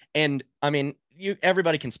up? And I mean,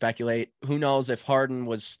 everybody can speculate. Who knows if Harden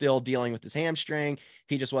was still dealing with his hamstring, if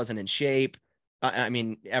he just wasn't in shape. I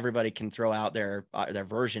mean, everybody can throw out their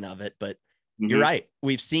version of it, but you're Mm-hmm. right.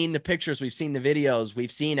 We've seen the pictures, we've seen the videos,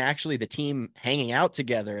 we've seen actually the team hanging out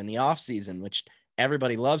together in the offseason, which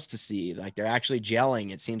everybody loves to see. Like they're actually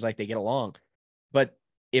gelling. It seems like they get along. But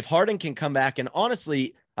if Harden can come back, and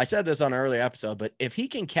honestly, I said this on an earlier episode, but if he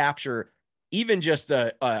can capture even just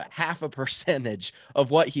a half a percentage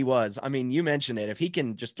of what he was, I mean, you mentioned it. If he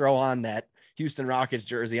can just throw on that Houston Rockets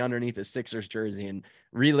jersey underneath the Sixers jersey and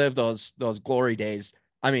relive those glory days,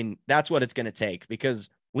 I mean, that's what it's going to take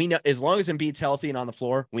because we know as long as Embiid's healthy and on the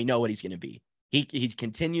floor, we know what he's going to be. He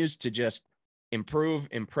continues to just improve,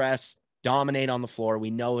 impress, dominate on the floor.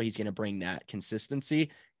 We know he's going to bring that consistency.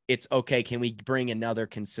 It's okay. Can we bring another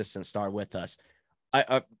consistent star with us?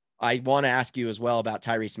 I I want to ask you as well about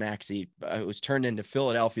Tyrese Maxey, who's turned into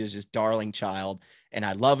Philadelphia's just darling child, and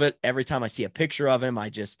I love it. Every time I see a picture of him,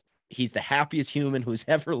 he's the happiest human who's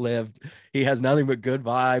ever lived. He has nothing but good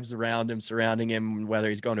vibes around him, surrounding him, whether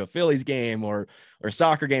he's going to a Phillies game or a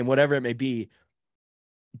soccer game, whatever it may be.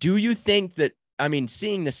 Do you think that? I mean,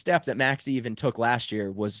 seeing the step that Maxey even took last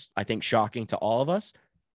year was, I think, shocking to all of us.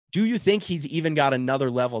 Do you think he's even got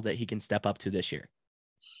another level that he can step up to this year?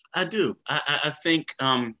 I do. I think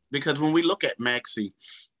because when we look at Maxi,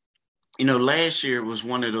 last year was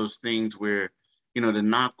one of those things where, the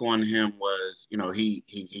knock on him was,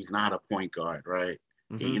 he's not a point guard, right?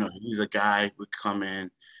 Mm-hmm. He's a guy who would come in,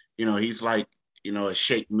 he's like, a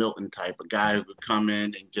Shake Milton type, a guy who would come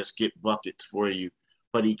in and just get buckets for you,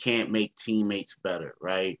 but he can't make teammates better,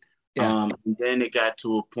 right? Yeah. And then it got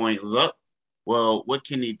to a point, look, well, what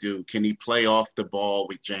can he do? Can he play off the ball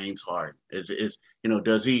with James Harden?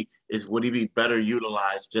 Would he be better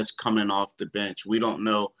utilized just coming off the bench? We don't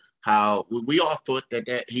know how we all thought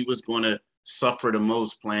that he was going to suffer the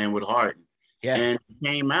most playing with Harden. Yeah. And it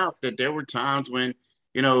came out that there were times when,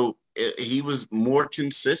 he was more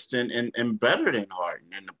consistent and better than Harden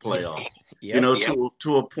in the playoffs, Yep.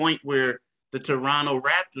 to a point where the Toronto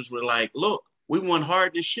Raptors were like, look, we want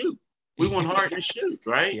Harden to shoot. We want Harden to shoot,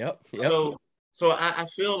 right? Yep. Yep. So I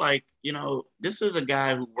feel like, this is a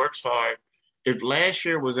guy who works hard. If last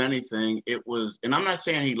year was anything, it was, and I'm not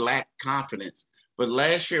saying he lacked confidence, but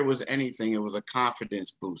last year was anything, it was a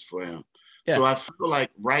confidence boost for him. Yeah. So I feel like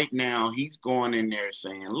right now he's going in there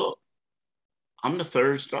saying, look, I'm the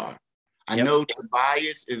third star. I Yep. know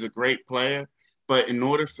Tobias is a great player, but in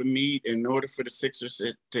order for the Sixers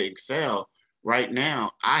to excel right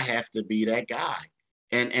now, I have to be that guy.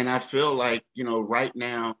 And I feel like, right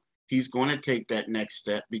now he's going to take that next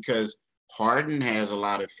step because Harden has a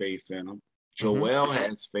lot of faith in him. Mm-hmm. Joel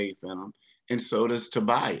has faith in him, and so does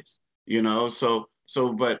Tobias.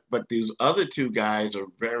 But these other two guys are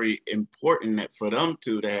very important for them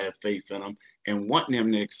two to have faith in him and wanting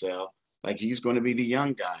him to excel. Like he's going to be the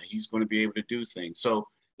young guy. He's going to be able to do things. So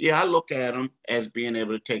yeah, I look at him as being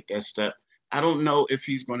able to take that step. I don't know if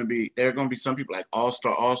he's going to be. There are going to be some people like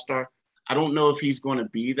all-star. I don't know if he's going to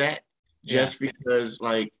be that Yeah. just because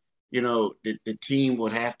the team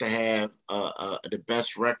would have to have the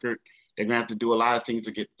best record. They're going to have to do a lot of things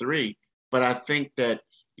to get three. But I think that,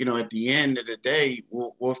 at the end of the day,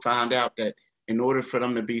 we'll find out that in order for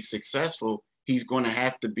them to be successful, he's going to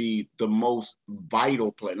have to be the most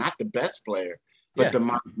vital player, not the best player, but Yeah.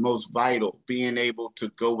 the most vital, being able to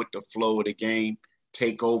go with the flow of the game,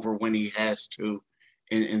 take over when he has to,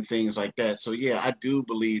 and things like that. So, yeah, I do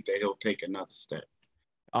believe that he'll take another step.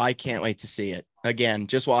 I can't wait to see it. Again,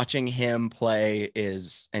 just watching him play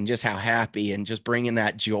and just how happy and just bringing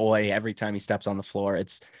that joy every time he steps on the floor.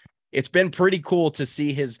 It's been pretty cool to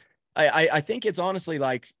see his. I think it's honestly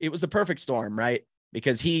like it was the perfect storm, right?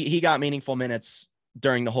 because he got meaningful minutes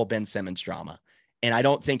during the whole Ben Simmons drama. And I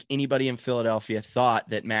don't think anybody in Philadelphia thought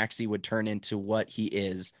that Maxey would turn into what he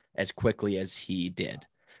is as quickly as he did.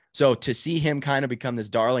 So to see him kind of become this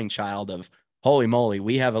darling child of, holy moly,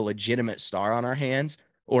 we have a legitimate star on our hands,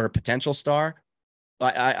 or a potential star.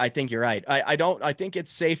 I think you're right. I think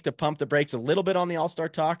it's safe to pump the brakes a little bit on the All-Star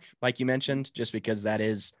talk, like you mentioned, just because that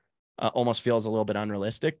is almost feels a little bit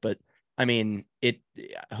unrealistic. But I mean,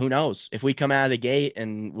 who knows if we come out of the gate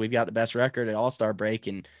and we've got the best record at All-Star break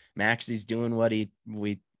and Maxey's doing what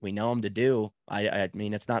we know him to do. I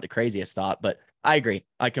mean, it's not the craziest thought, but I agree.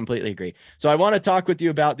 I completely agree. So I want to talk with you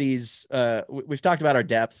about these. We've talked about our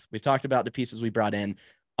depth. We've talked about the pieces we brought in.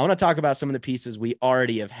 I want to talk about some of the pieces we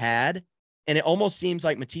already have had. And it almost seems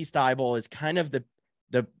like Matisse Thybulle is kind of the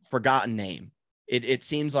forgotten name. It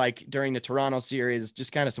seems like during the Toronto series,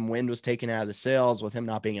 just kind of some wind was taken out of the sails with him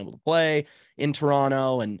not being able to play in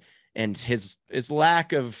Toronto, and his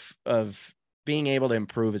lack of being able to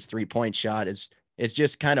improve his 3-point shot is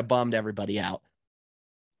just kind of bummed everybody out.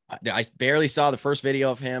 I barely saw the first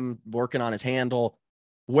video of him working on his handle.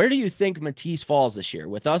 Where do you think Matisse falls this year?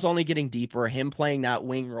 With us only getting deeper, him playing that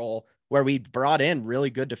wing role where we brought in really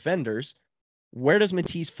good defenders, where does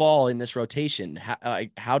Matisse fall in this rotation?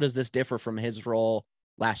 How does this differ from his role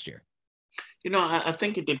last year? I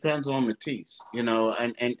think it depends on Matisse, and what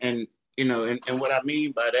I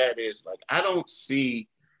mean by that is, like, I don't see,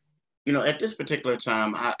 at this particular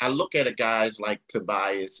time, I look at a guys like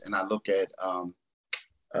Tobias, and I look at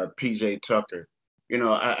PJ Tucker.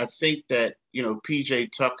 I think that,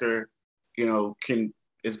 PJ Tucker,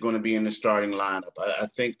 is going to be in the starting lineup. I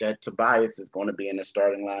think that Tobias is going to be in the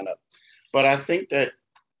starting lineup. But I think that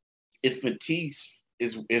if Matisse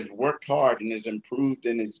is worked hard and is improved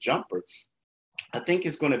in his jumper, I think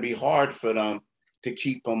it's going to be hard for them to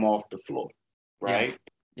keep him off the floor, right?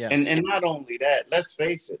 Yeah. And not only that, let's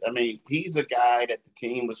face it. I mean, he's a guy that the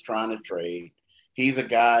team was trying to trade. He's a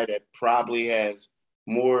guy that probably has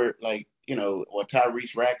more, like, or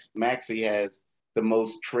Tyrese Maxey has the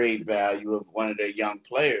most trade value of one of their young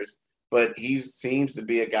players, but he seems to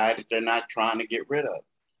be a guy that they're not trying to get rid of.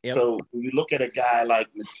 Yep. So when you look at a guy like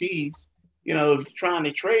Matisse, if you're trying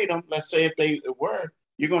to trade him, let's say if they were,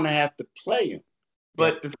 you're going to have to play him.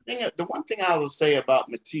 But the one thing I will say about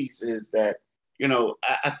Matisse is that,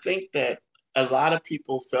 I think that a lot of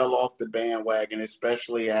people fell off the bandwagon,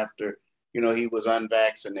 especially after, he was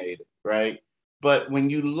unvaccinated, right? But when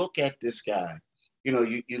you look at this guy,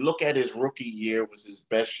 you look at his rookie year was his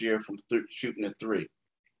best year from shooting a three.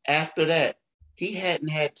 After that, he hadn't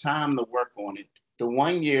had time to work on it. The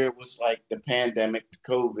 1 year was like the pandemic,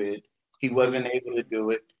 COVID. He wasn't able to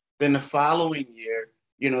do it. Then the following year,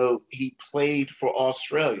 he played for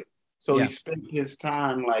Australia. So he spent his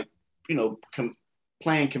time, like,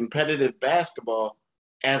 playing competitive basketball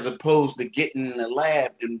as opposed to getting in the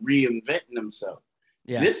lab and reinventing himself.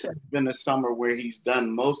 Yeah. This has been a summer where he's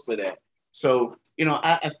done most of that. So,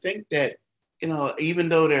 I think that, even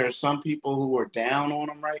though there are some people who are down on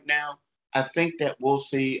him right now, I think that we'll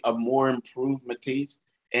see a more improved Matisse.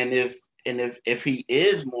 And if he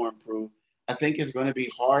is more improved, I think it's going to be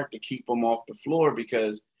hard to keep him off the floor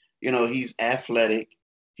because, he's athletic.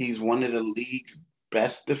 He's one of the league's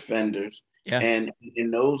best defenders. Yeah. And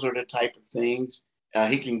those are the type of things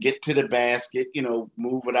he can get to the basket,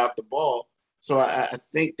 move without the ball. So I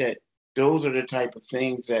think that those are the type of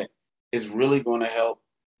things that is really going to help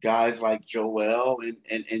guys like Joel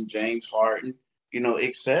and James Harden,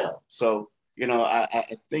 excel. So,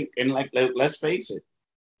 I think, and like, let's face it,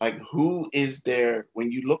 like, who is there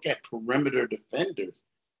when you look at perimeter defenders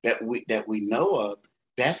that we know of,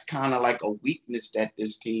 that's kind of like a weakness that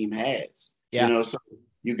this team has. Yeah. So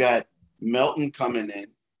you got Melton coming in,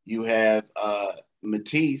 you have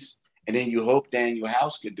Matisse, and then you hope Daniel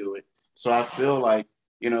House could do it. So I feel like,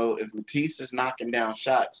 if Matisse is knocking down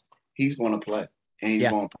shots, he's going to play, and he's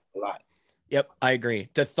going to play a lot. Yep, I agree.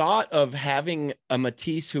 The thought of having a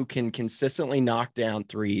Matisse who can consistently knock down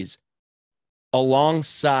threes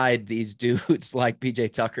alongside these dudes like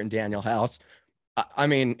PJ Tucker and Daniel House, I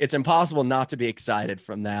mean, it's impossible not to be excited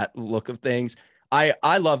from that look of things.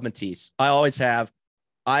 I love Matisse. I always have.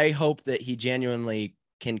 I hope that he genuinely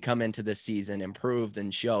can come into this season improved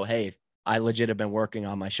and show, hey, I legit have been working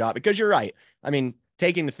on my shot, because you're right. I mean,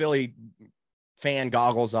 taking the Philly fan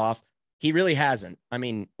goggles off, he really hasn't. I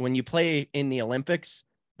mean, when you play in the Olympics,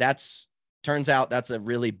 turns out that's a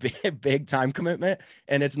really big time commitment,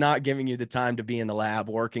 and it's not giving you the time to be in the lab,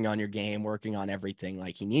 working on your game, working on everything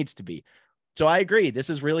like he needs to be. So I agree.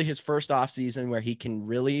 This is really his first off season where he can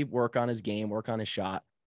really work on his game, work on his shot.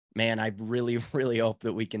 man, I really, really hope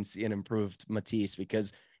that we can see an improved Matisse,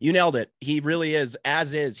 because you nailed it. He really is,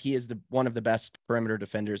 he is one of the best perimeter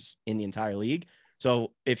defenders in the entire league.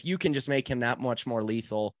 So if you can just make him that much more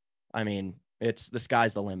lethal, I mean, it's the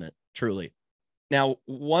sky's the limit, truly. Now,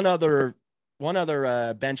 one other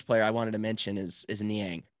bench player I wanted to mention is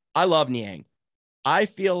Niang. I love Niang. I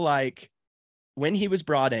feel like when he was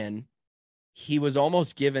brought in, he was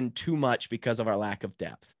almost given too much because of our lack of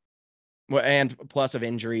depth. Well, and plus of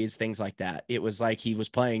injuries, things like that. It was like he was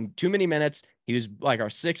playing too many minutes. He was like our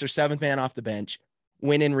sixth or seventh man off the bench.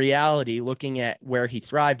 When in reality, looking at where he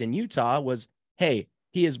thrived in Utah was, hey,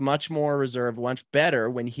 he is much more reserved, much better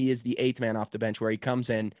when he is the eighth man off the bench, where he comes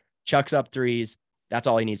in, chucks up threes. That's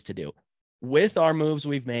all he needs to do. With our moves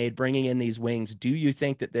we've made, bringing in these wings, do you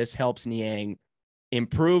think that this helps Niang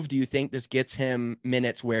improve? Do you think this gets him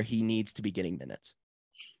minutes where he needs to be getting minutes?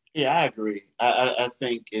 Yeah, I agree. I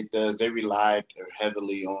think it does. They relied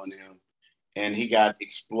heavily on him, and he got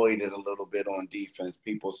exploited a little bit on defense.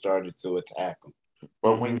 People started to attack him.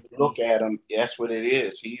 But when you look at him, that's what it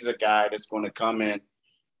is. He's a guy that's going to come in,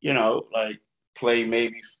 like play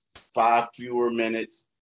maybe 5 fewer minutes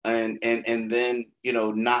and then,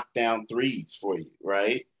 knock down threes for you,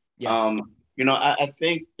 right? Yeah. I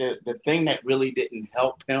think the thing that really didn't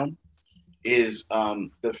help him is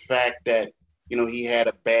the fact that he had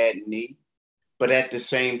a bad knee. But at the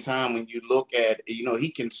same time, when you look at,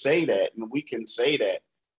 he can say that and we can say that.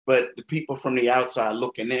 But the people from the outside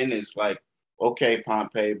looking in is like, okay,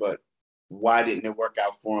 Pompey, but why didn't it work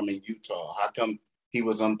out for him in Utah? How come he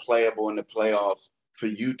was unplayable in the playoffs for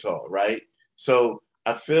Utah, right? So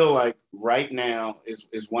I feel like right now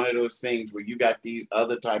is one of those things where you got these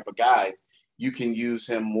other type of guys. You can use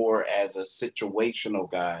him more as a situational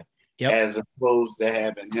guy, Yep. as opposed to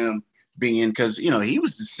having him being, because he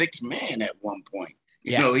was the sixth man at one point.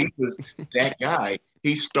 He was that guy.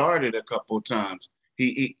 He started a couple of times.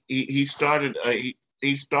 He started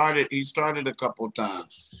he started a couple of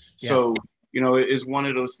times. Yeah. So it's one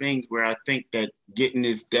of those things where I think that getting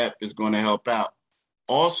his depth is going to help out.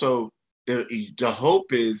 Also, the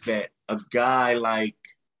hope is that a guy like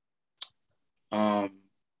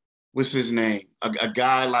what's his name? A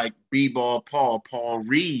guy like B-ball Paul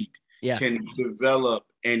Reed Yeah. can develop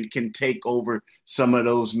and can take over some of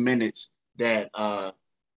those minutes that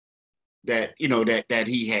that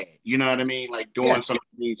he had. You know what I mean? Like doing some of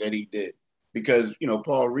the things that he did. Because,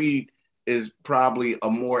 Paul Reed is probably a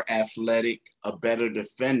more athletic, a better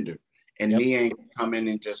defender. And Niang can come in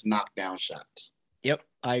and just knock down shots. Yep,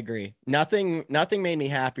 I agree. Nothing made me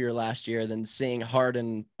happier last year than seeing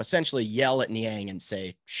Harden essentially yell at Niang and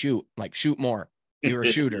say, shoot more. You're a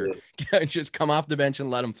shooter. Just come off the bench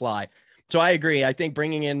and let him fly. So I agree. I think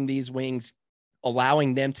bringing in these wings,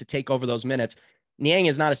 allowing them to take over those minutes. Niang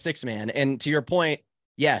is not a six man. And to your point,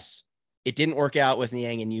 yes, it didn't work out with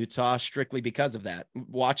Niang in Utah strictly because of that.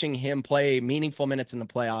 Watching him play meaningful minutes in the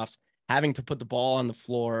playoffs, having to put the ball on the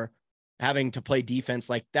floor, having to play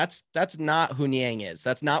defense, like that's not who Niang is.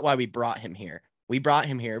 That's not why we brought him here. We brought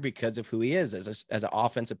him here because of who he is as an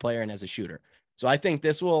offensive player and as a shooter. So I think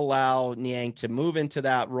this will allow Niang to move into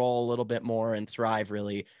that role a little bit more and thrive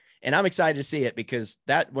really. And I'm excited to see it, because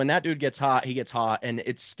when that dude gets hot, he gets hot, and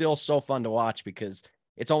it's still so fun to watch, because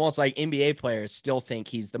it's almost like NBA players still think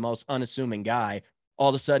he's the most unassuming guy. All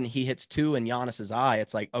of a sudden he hits two in Giannis's eye.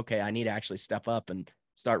 It's like, okay, I need to actually step up and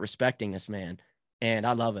start respecting this man. And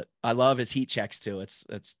I love it. I love his heat checks too.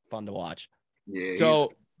 It's fun to watch. Yeah.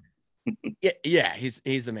 So yeah,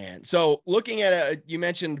 he's the man. So looking at you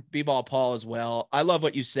mentioned B-ball Paul as well. I love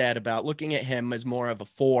what you said about looking at him as more of a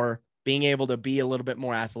four, being able to be a little bit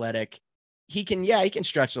more athletic. He can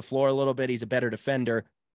stretch the floor a little bit. He's a better defender.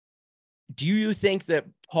 Do you think that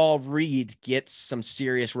Paul Reed gets some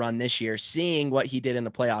serious run this year, seeing what he did in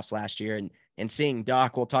the playoffs last year, and seeing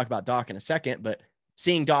Doc? We'll talk about Doc in a second, but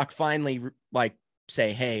seeing Doc finally like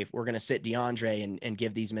say, hey, we're going to sit DeAndre and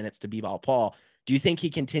give these minutes to B-ball Paul. Do you think he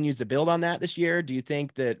continues to build on that this year? Do you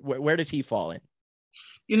think that where does he fall in?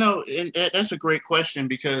 That's a great question,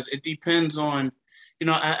 because it depends on,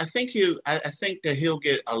 I think that he'll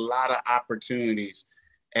get a lot of opportunities,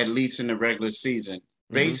 at least in the regular season,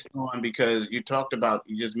 based on, because you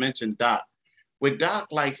just mentioned Doc. What Doc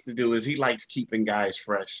likes to do is he likes keeping guys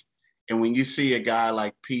fresh. And when you see a guy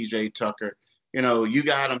like PJ Tucker, you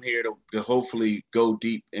got him here to hopefully go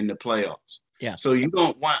deep in the playoffs. Yeah. So you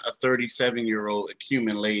don't want a 37-year-old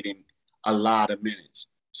accumulating a lot of minutes.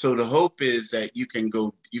 So the hope is that you can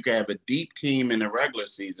have a deep team in the regular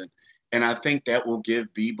season. And I think that will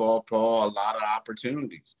give B-ball Paul a lot of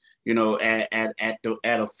opportunities, at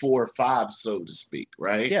a 4 or 5, so to speak.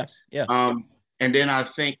 Right. Yeah. Yeah. And then I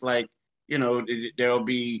think, like, there'll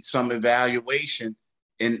be some evaluation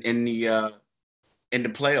in the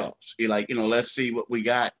playoffs. You're like, let's see what we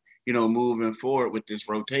got, moving forward with this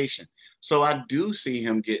rotation. So I do see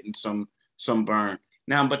him getting some burn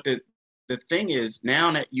now. But the thing is,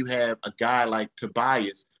 now that you have a guy like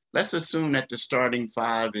Tobias, let's assume that the starting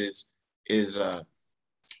five is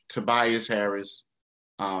Tobias Harris,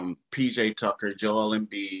 PJ Tucker, Joel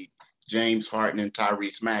Embiid, James Harden, and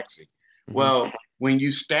Tyrese Maxey. Mm-hmm. Well, when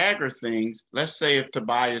you stagger things, let's say if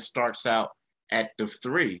Tobias starts out at the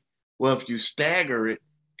 3, well, if you stagger it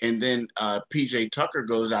and then PJ Tucker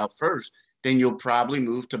goes out first, then you'll probably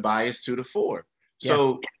move Tobias to the 4. Yeah.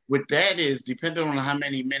 So with that is depending on how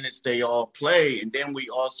many minutes they all play, and then we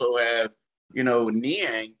also have,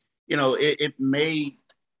 Niang, it may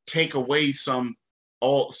take away some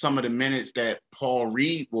of the minutes that Paul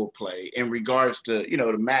Reed will play in regards to,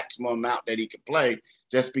 the maximum amount that he can play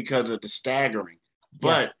just because of the staggering.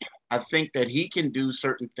 But I think that he can do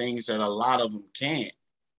certain things that a lot of them can't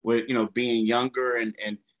with, being younger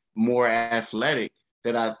and more athletic,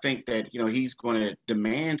 that I think that, he's going to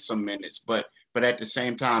demand some minutes, but at the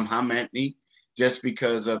same time, how many, just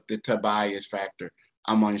because of the Tobias factor,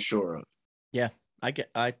 I'm unsure of. Yeah, I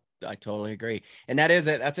totally agree. And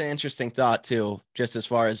that's an interesting thought too, just as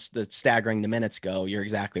far as the staggering the minutes go. You're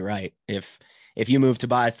exactly right. If you move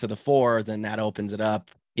Tobias to the 4, then that opens it up.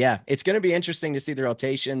 Yeah, it's going to be interesting to see the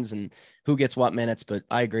rotations and who gets what minutes, but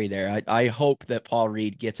I agree there. I hope that Paul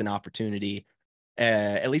Reed gets an opportunity,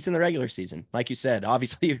 at least in the regular season. Like you said,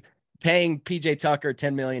 obviously paying PJ Tucker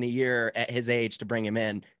 $10 million a year at his age to bring him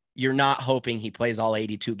in, you're not hoping he plays all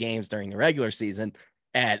 82 games during the regular season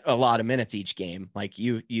at a lot of minutes each game. Like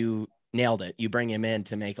you nailed it. You bring him in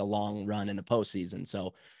to make a long run in the postseason.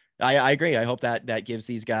 So I agree. I hope that gives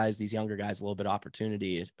these younger guys a little bit of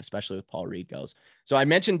opportunity, especially with Paul Reed goes. So I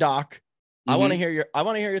mentioned Doc. Mm-hmm. I want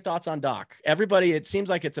to hear your thoughts on Doc. Everybody, it seems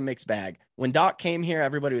like it's a mixed bag. When Doc came here,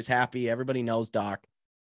 everybody was happy. Everybody knows Doc.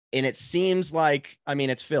 And it seems like,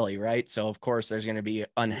 it's Philly, right? So of course there's going to be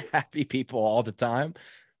unhappy people all the time,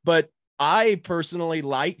 but I personally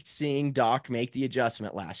liked seeing Doc make the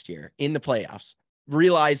adjustment last year in the playoffs,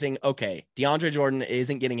 realizing, okay, DeAndre Jordan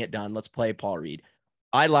isn't getting it done. Let's play Paul Reed.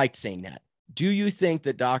 I liked seeing that. Do you think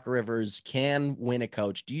that Doc Rivers can win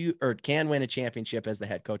can win a championship as the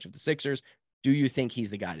head coach of the Sixers? Do you think he's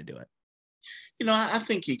the guy to do it? I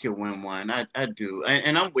think he could win one. I do.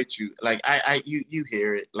 And I'm with you. Like you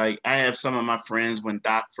hear it. Like I have some of my friends when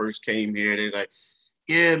Doc first came here, they're like,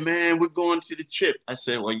 yeah, man, we're going to the chip. I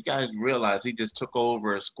said, well, you guys realize he just took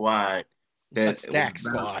over a squad that stack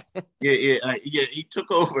squad. Yeah. He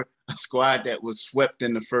took over a squad that was swept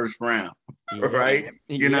in the first round, right?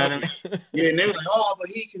 You know what I mean? Yeah, and they were like, oh, but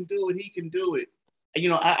he can do it. He can do it.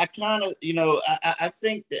 I kind of, I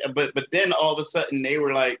think that, but then all of a sudden they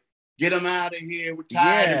were like, get him out of here. We're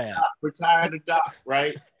tired of Doc. We're tired of Doc,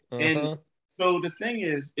 right? And so the thing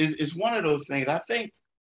is one of those things. I think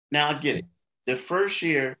now I get it. The first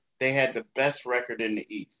year they had the best record in the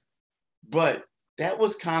East, but that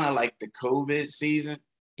was kind of like the COVID season.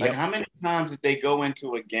 Like how many times did they go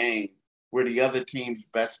into a game where the other team's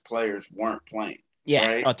best players weren't playing? Yeah,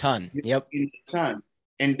 right? A ton. Yep. A ton.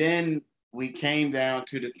 And then we came down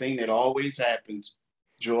to the thing that always happens.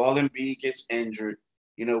 Joel Embiid gets injured.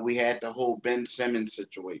 We had the whole Ben Simmons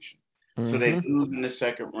situation. Mm-hmm. So they lose in the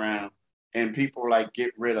second round, and people were like,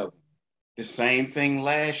 get rid of him. The same thing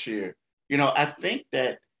last year. I think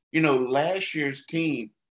that, last year's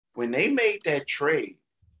team, when they made that trade,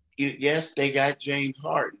 yes, they got James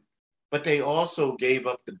Harden, but they also gave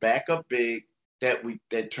up the backup big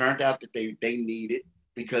that turned out that they needed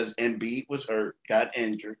because Embiid was hurt, got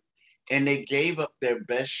injured, and they gave up their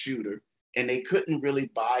best shooter, and they couldn't really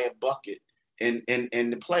buy a bucket in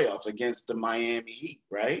the playoffs against the Miami Heat,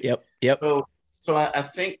 right? Yep. So I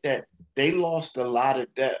think that they lost a lot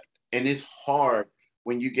of depth, and it's hard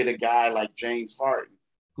when you get a guy like James Harden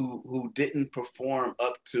who didn't perform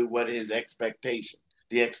up to what the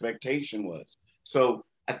expectation was. So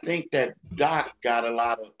I think that Doc got a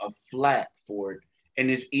lot of flack for it, and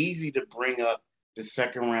it's easy to bring up the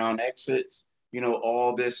second round exits,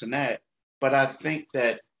 all this and that. But I think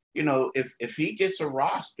that, if he gets a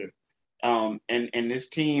roster, and this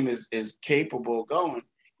team is capable of going,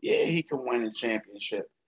 yeah, he can win a championship.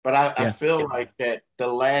 But I feel like that the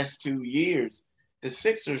last 2 years, the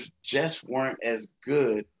Sixers just weren't as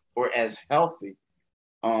good or as healthy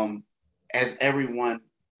as everyone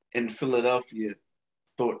in Philadelphia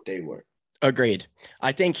thought they were. Agreed.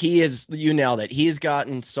 I think you nailed it. He's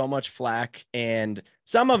gotten so much flack, and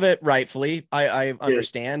some of it rightfully. I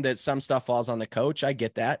understand that some stuff falls on the coach. I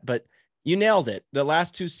get that. But You nailed it. The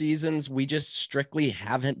last 2 seasons, we just strictly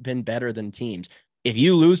haven't been better than teams. If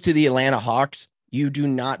you lose to the Atlanta Hawks, you do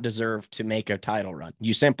not deserve to make a title run.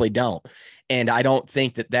 You simply don't. And I don't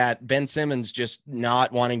think that Ben Simmons just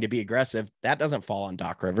not wanting to be aggressive, that doesn't fall on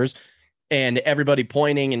Doc Rivers. And everybody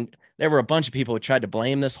pointing, and there were a bunch of people who tried to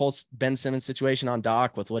blame this whole Ben Simmons situation on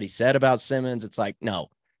Doc with what he said about Simmons. It's like, no,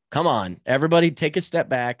 come on, everybody take a step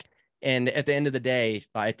back. And at the end of the day,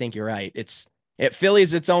 I think you're right.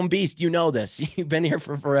 Philly's its own beast. You know this. You've been here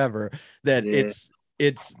for forever. That Yeah.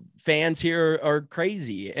 it's fans here are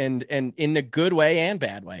crazy and in a good way and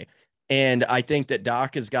bad way. And I think that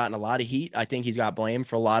Doc has gotten a lot of heat. I think he's got blamed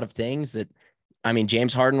for a lot of things that, I mean,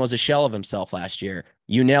 James Harden was a shell of himself last year.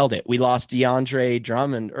 You nailed it. We lost Andre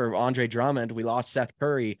Drummond. We lost Seth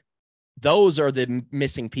Curry. Those are the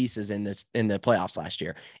missing pieces in the playoffs last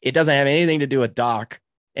year. It doesn't have anything to do with Doc,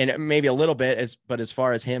 and maybe a little bit but as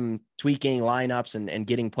far as him tweaking lineups and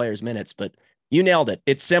getting players minutes, but you nailed it.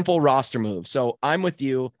 It's simple roster move. So I'm with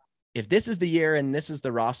you. If this is the year and this is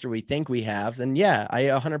the roster we think we have, then yeah, I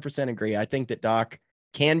 100% agree. I think that Doc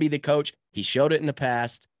can be the coach. He showed it in the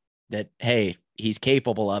past that, hey, he's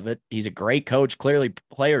capable of it. He's a great coach. Clearly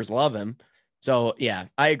players love him. So yeah,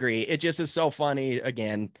 I agree. It just is so funny.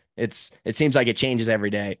 Again, it seems like it changes every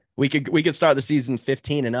day. We could start the season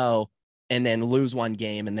 15-0 and then lose one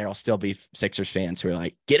game, and there'll still be Sixers fans who are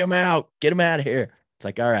like, get him out of here. It's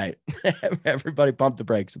like, all right, everybody pump the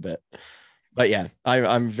brakes a bit. But yeah,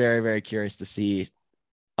 I'm very, very curious to see.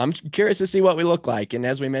 I'm curious to see what we look like. And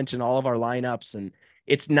as we mentioned, all of our lineups, and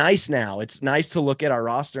it's nice now. It's nice to look at our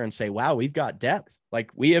roster and say, wow, we've got depth.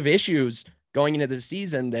 Like we have issues going into the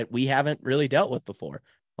season that we haven't really dealt with before.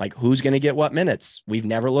 Like who's going to get what minutes? We've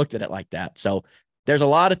never looked at it like that. So there's a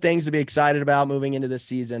lot of things to be excited about moving into this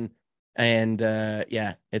season. And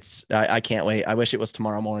yeah, I can't wait. I wish it was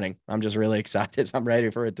tomorrow morning. I'm just really excited. I'm ready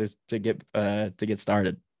for it to get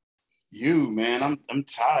started. Man, I'm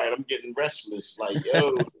tired. I'm getting restless. Like,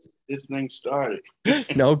 yo, this thing started.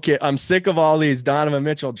 No kid. I'm sick of all these Donovan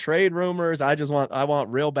Mitchell trade rumors. I want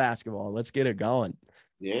real basketball. Let's get it going.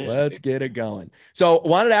 Yeah. Let's get it going. So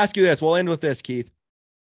wanted to ask you this. We'll end with this, Keith.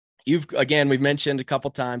 We've mentioned a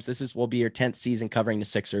couple times, will be your 10th season covering the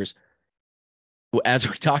Sixers. As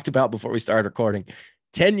we talked about before we started recording,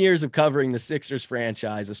 10 years of covering the Sixers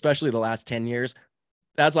franchise, especially the last 10 years,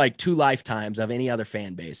 that's like 2 lifetimes of any other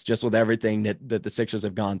fan base, just with everything that the Sixers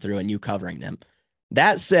have gone through and you covering them.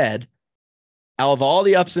 That said, out of all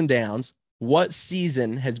the ups and downs, what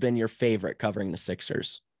season has been your favorite covering the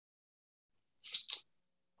Sixers?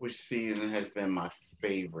 Which season has been my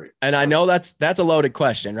favorite? And I know that's a loaded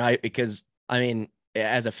question, right? Because I mean,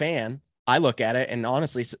 as a fan, I look at it and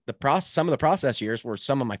honestly, some of the process years were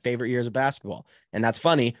some of my favorite years of basketball. And that's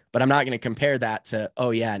funny, but I'm not going to compare that to,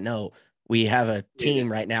 oh yeah, no, we have a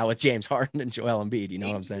team right now with James Harden and Joel Embiid. You know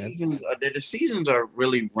what I'm saying? The seasons are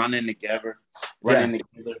really running together. Yeah.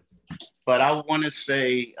 But I want to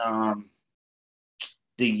say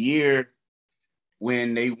the year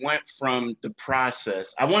when they went from the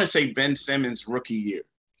process, I want to say Ben Simmons' rookie year.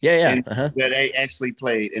 Yeah. And that they actually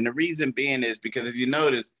played. And the reason being is because if you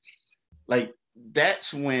notice, like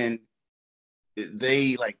that's when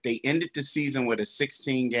they ended the season with a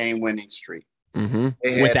 16-game winning streak.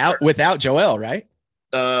 Mm-hmm. Without Joel, right?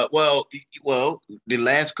 Well, the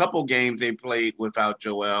last couple games they played without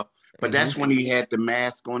Joel, but that's when he had the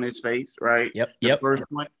mask on his face, right? Yep. The first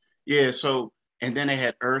one. Yeah. So, and then they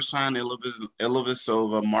had Ersan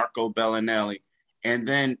Ilyasova, Marco Bellinelli. And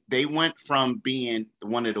then they went from being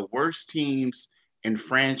one of the worst teams in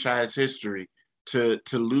franchise history to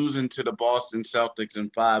losing to the Boston Celtics in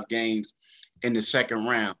 5 games in the second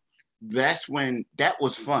round. That's when that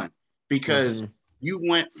was fun because you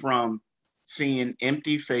went from seeing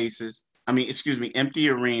empty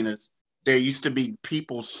arenas. There used to be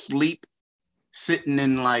people sitting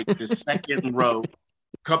in like the second row.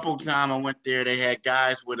 Couple times I went there, they had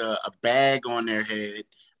guys with a bag on their head.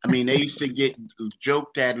 I mean, they used to get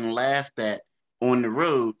joked at and laughed at on the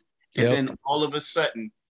road. And then all of a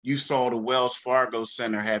sudden, you saw the Wells Fargo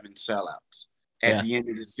Center having sellouts at the end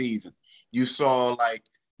of the season. You saw like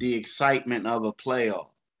the excitement of a playoff.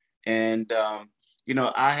 And,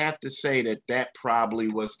 I have to say that probably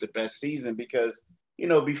was the best season because,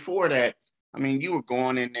 before that, I mean, you were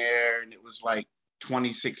going in there and it was like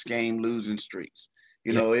 26-game losing streaks.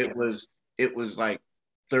 It was like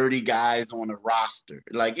 30 guys on a roster.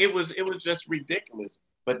 Like it was just ridiculous.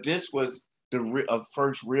 But this was the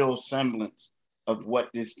first real semblance of what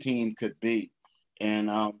this team could be, and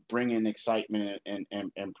bringing excitement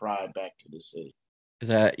and pride back to the city.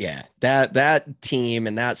 That team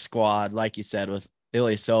and that squad, like you said, with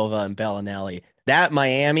Ilyasova and Bellinelli, That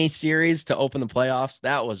Miami series to open the playoffs,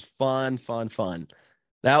 that was fun, fun, fun.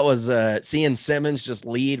 That was seeing Simmons just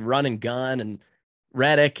lead, run and gun, and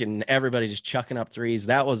Redick and everybody just chucking up threes.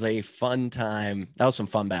 That was a fun time. That was some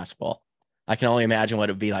fun basketball. I can only imagine what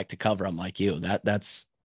it would be like to cover them like you. That's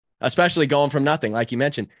especially going from nothing, like you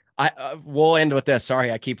mentioned. We'll end with this.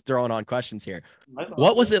 Sorry, I keep throwing on questions here.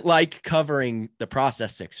 What was it like covering the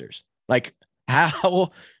process Sixers? Like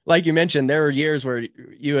how, like you mentioned, there were years where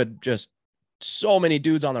you had just so many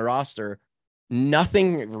dudes on the roster,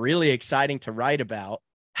 nothing really exciting to write about.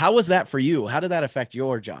 How was that for you? How did that affect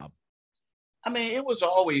your job? I mean, it was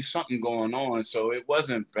always something going on, so it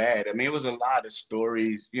wasn't bad. I mean, it was a lot of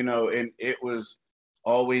stories, and it was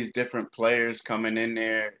always different players coming in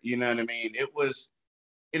there. You know what I mean? It was,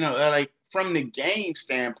 like from the game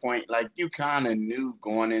standpoint, like you kind of knew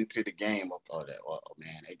going into the game, oh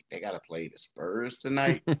man, they got to play the Spurs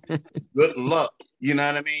tonight. Good luck. You know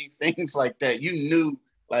what I mean? Things like that. You knew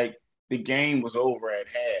like the game was over at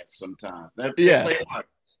half sometimes. They played hard.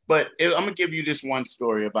 But I'm going to give you this one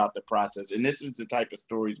story about the process. And this is the type of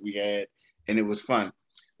stories we had. And it was fun.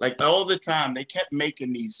 Like all the time, they kept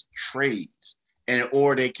making these trades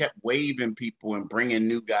or they kept waiving people and bringing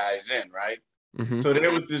new guys in, right? Mm-hmm. So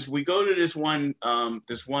there was this, we go to this one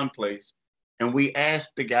place and we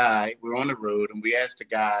asked the guy, we're on the road and we asked the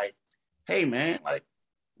guy, hey man, like,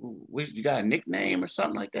 you got a nickname or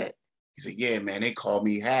something like that? He said, yeah, man, they call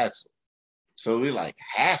me Hassel. So we're like,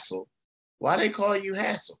 Hassel? Why they call you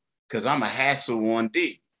Hassel? Because I'm a hassle on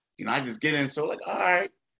D. I just get in. So like, all right.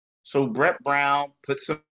 So Brett Brown puts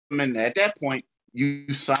him in there. At that point,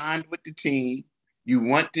 you signed with the team. You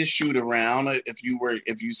want to shoot around if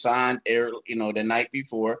you signed the night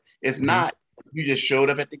before. If not, you just showed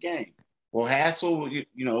up at the game. Well, Hassel, he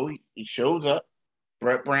shows up.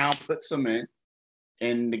 Brett Brown puts him in.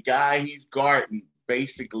 And the guy he's guarding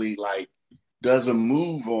basically like does a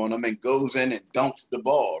move on him and goes in and dunks the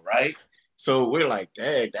ball, right? So we're like,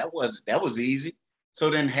 dang, that was easy. So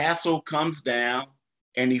then Hassel comes down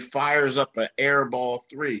and he fires up an air ball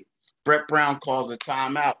three. Brett Brown calls a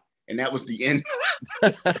timeout, and that was the end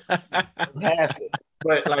of Hassel.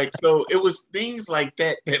 But so it was things like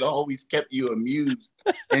that that always kept you amused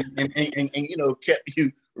and kept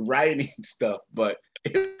you writing stuff. But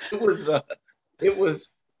it was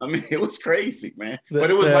crazy, man. But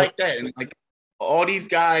it was like that. And like all these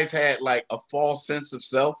guys had like a false sense of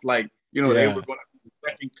self. Like, they were going to be the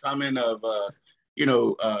second coming of,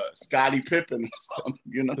 Scottie Pippen or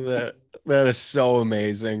something, That is so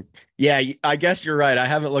amazing. Yeah, I guess you're right. I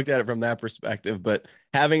haven't looked at it from that perspective, but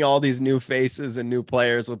having all these new faces and new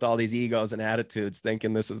players with all these egos and attitudes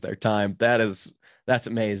thinking this is their time, that's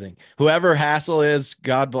amazing. Whoever Hassel is,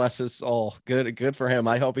 God bless his soul. Good for him.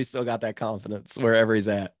 I hope he's still got that confidence wherever he's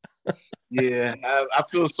at. Yeah, I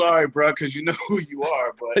feel sorry, bro, because you know who you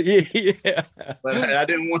are, but yeah. But I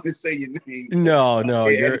didn't want to say your name. No,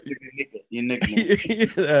 your nickname.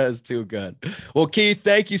 That is too good. Well, Keith,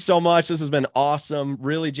 thank you so much. This has been awesome.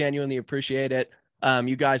 Really genuinely appreciate it.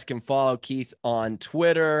 You guys can follow Keith on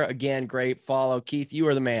Twitter. Again, great follow. Keith, you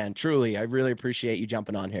are the man. Truly, I really appreciate you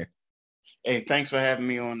jumping on here. Hey, thanks for having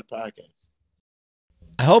me on the podcast.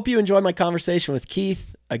 I hope you enjoyed my conversation with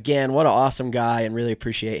Keith. Again, what an awesome guy, and really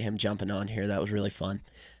appreciate him jumping on here. That was really fun.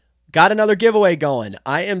 Got another giveaway going.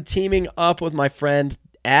 I am teaming up with my friend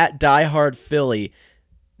at Die Hard Philly.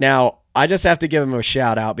 Now, I just have to give him a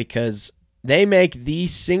shout out because they make the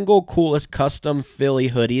single coolest custom Philly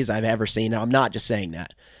hoodies I've ever seen. Now, I'm not just saying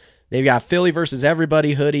that. They've got Philly versus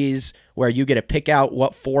everybody hoodies where you get to pick out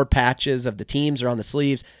what 4 patches of the teams are on the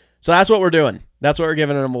sleeves. So that's what we're doing. That's what we're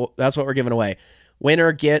giving them. That's what we're giving away.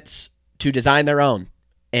 Winner gets to design their own,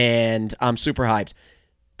 and I'm super hyped.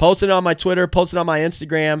 Post it on my Twitter, post it on my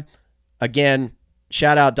Instagram. Again,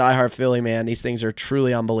 shout out Die Hard Philly, man. These things are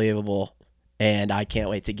truly unbelievable, and I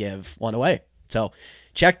can't wait to give one away. So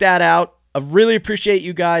check that out. I really appreciate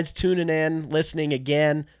you guys tuning in, listening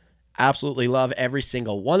again. Absolutely love every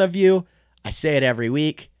single one of you. I say it every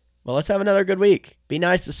week. Well, let's have another good week. Be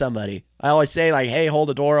nice to somebody. I always say, like, hey, hold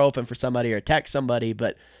the door open for somebody or text somebody,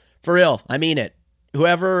 but for real, I mean it.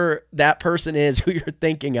 Whoever that person is who you're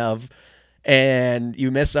thinking of and you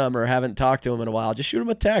miss them or haven't talked to them in a while, just shoot them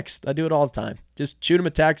a text. I do it all the time. Just shoot them a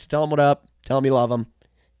text, tell them what up, tell them you love them,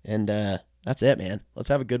 and that's it, man. Let's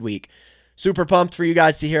have a good week. Super pumped for you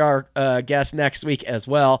guys to hear our guest next week as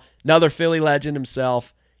well. Another Philly legend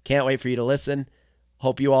himself. Can't wait for you to listen.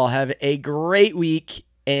 Hope you all have a great week,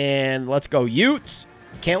 and let's go Utes.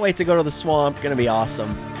 Can't wait to go to the Swamp. Going to be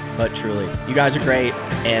awesome. But truly, you guys are great.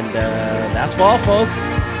 And that's all, folks.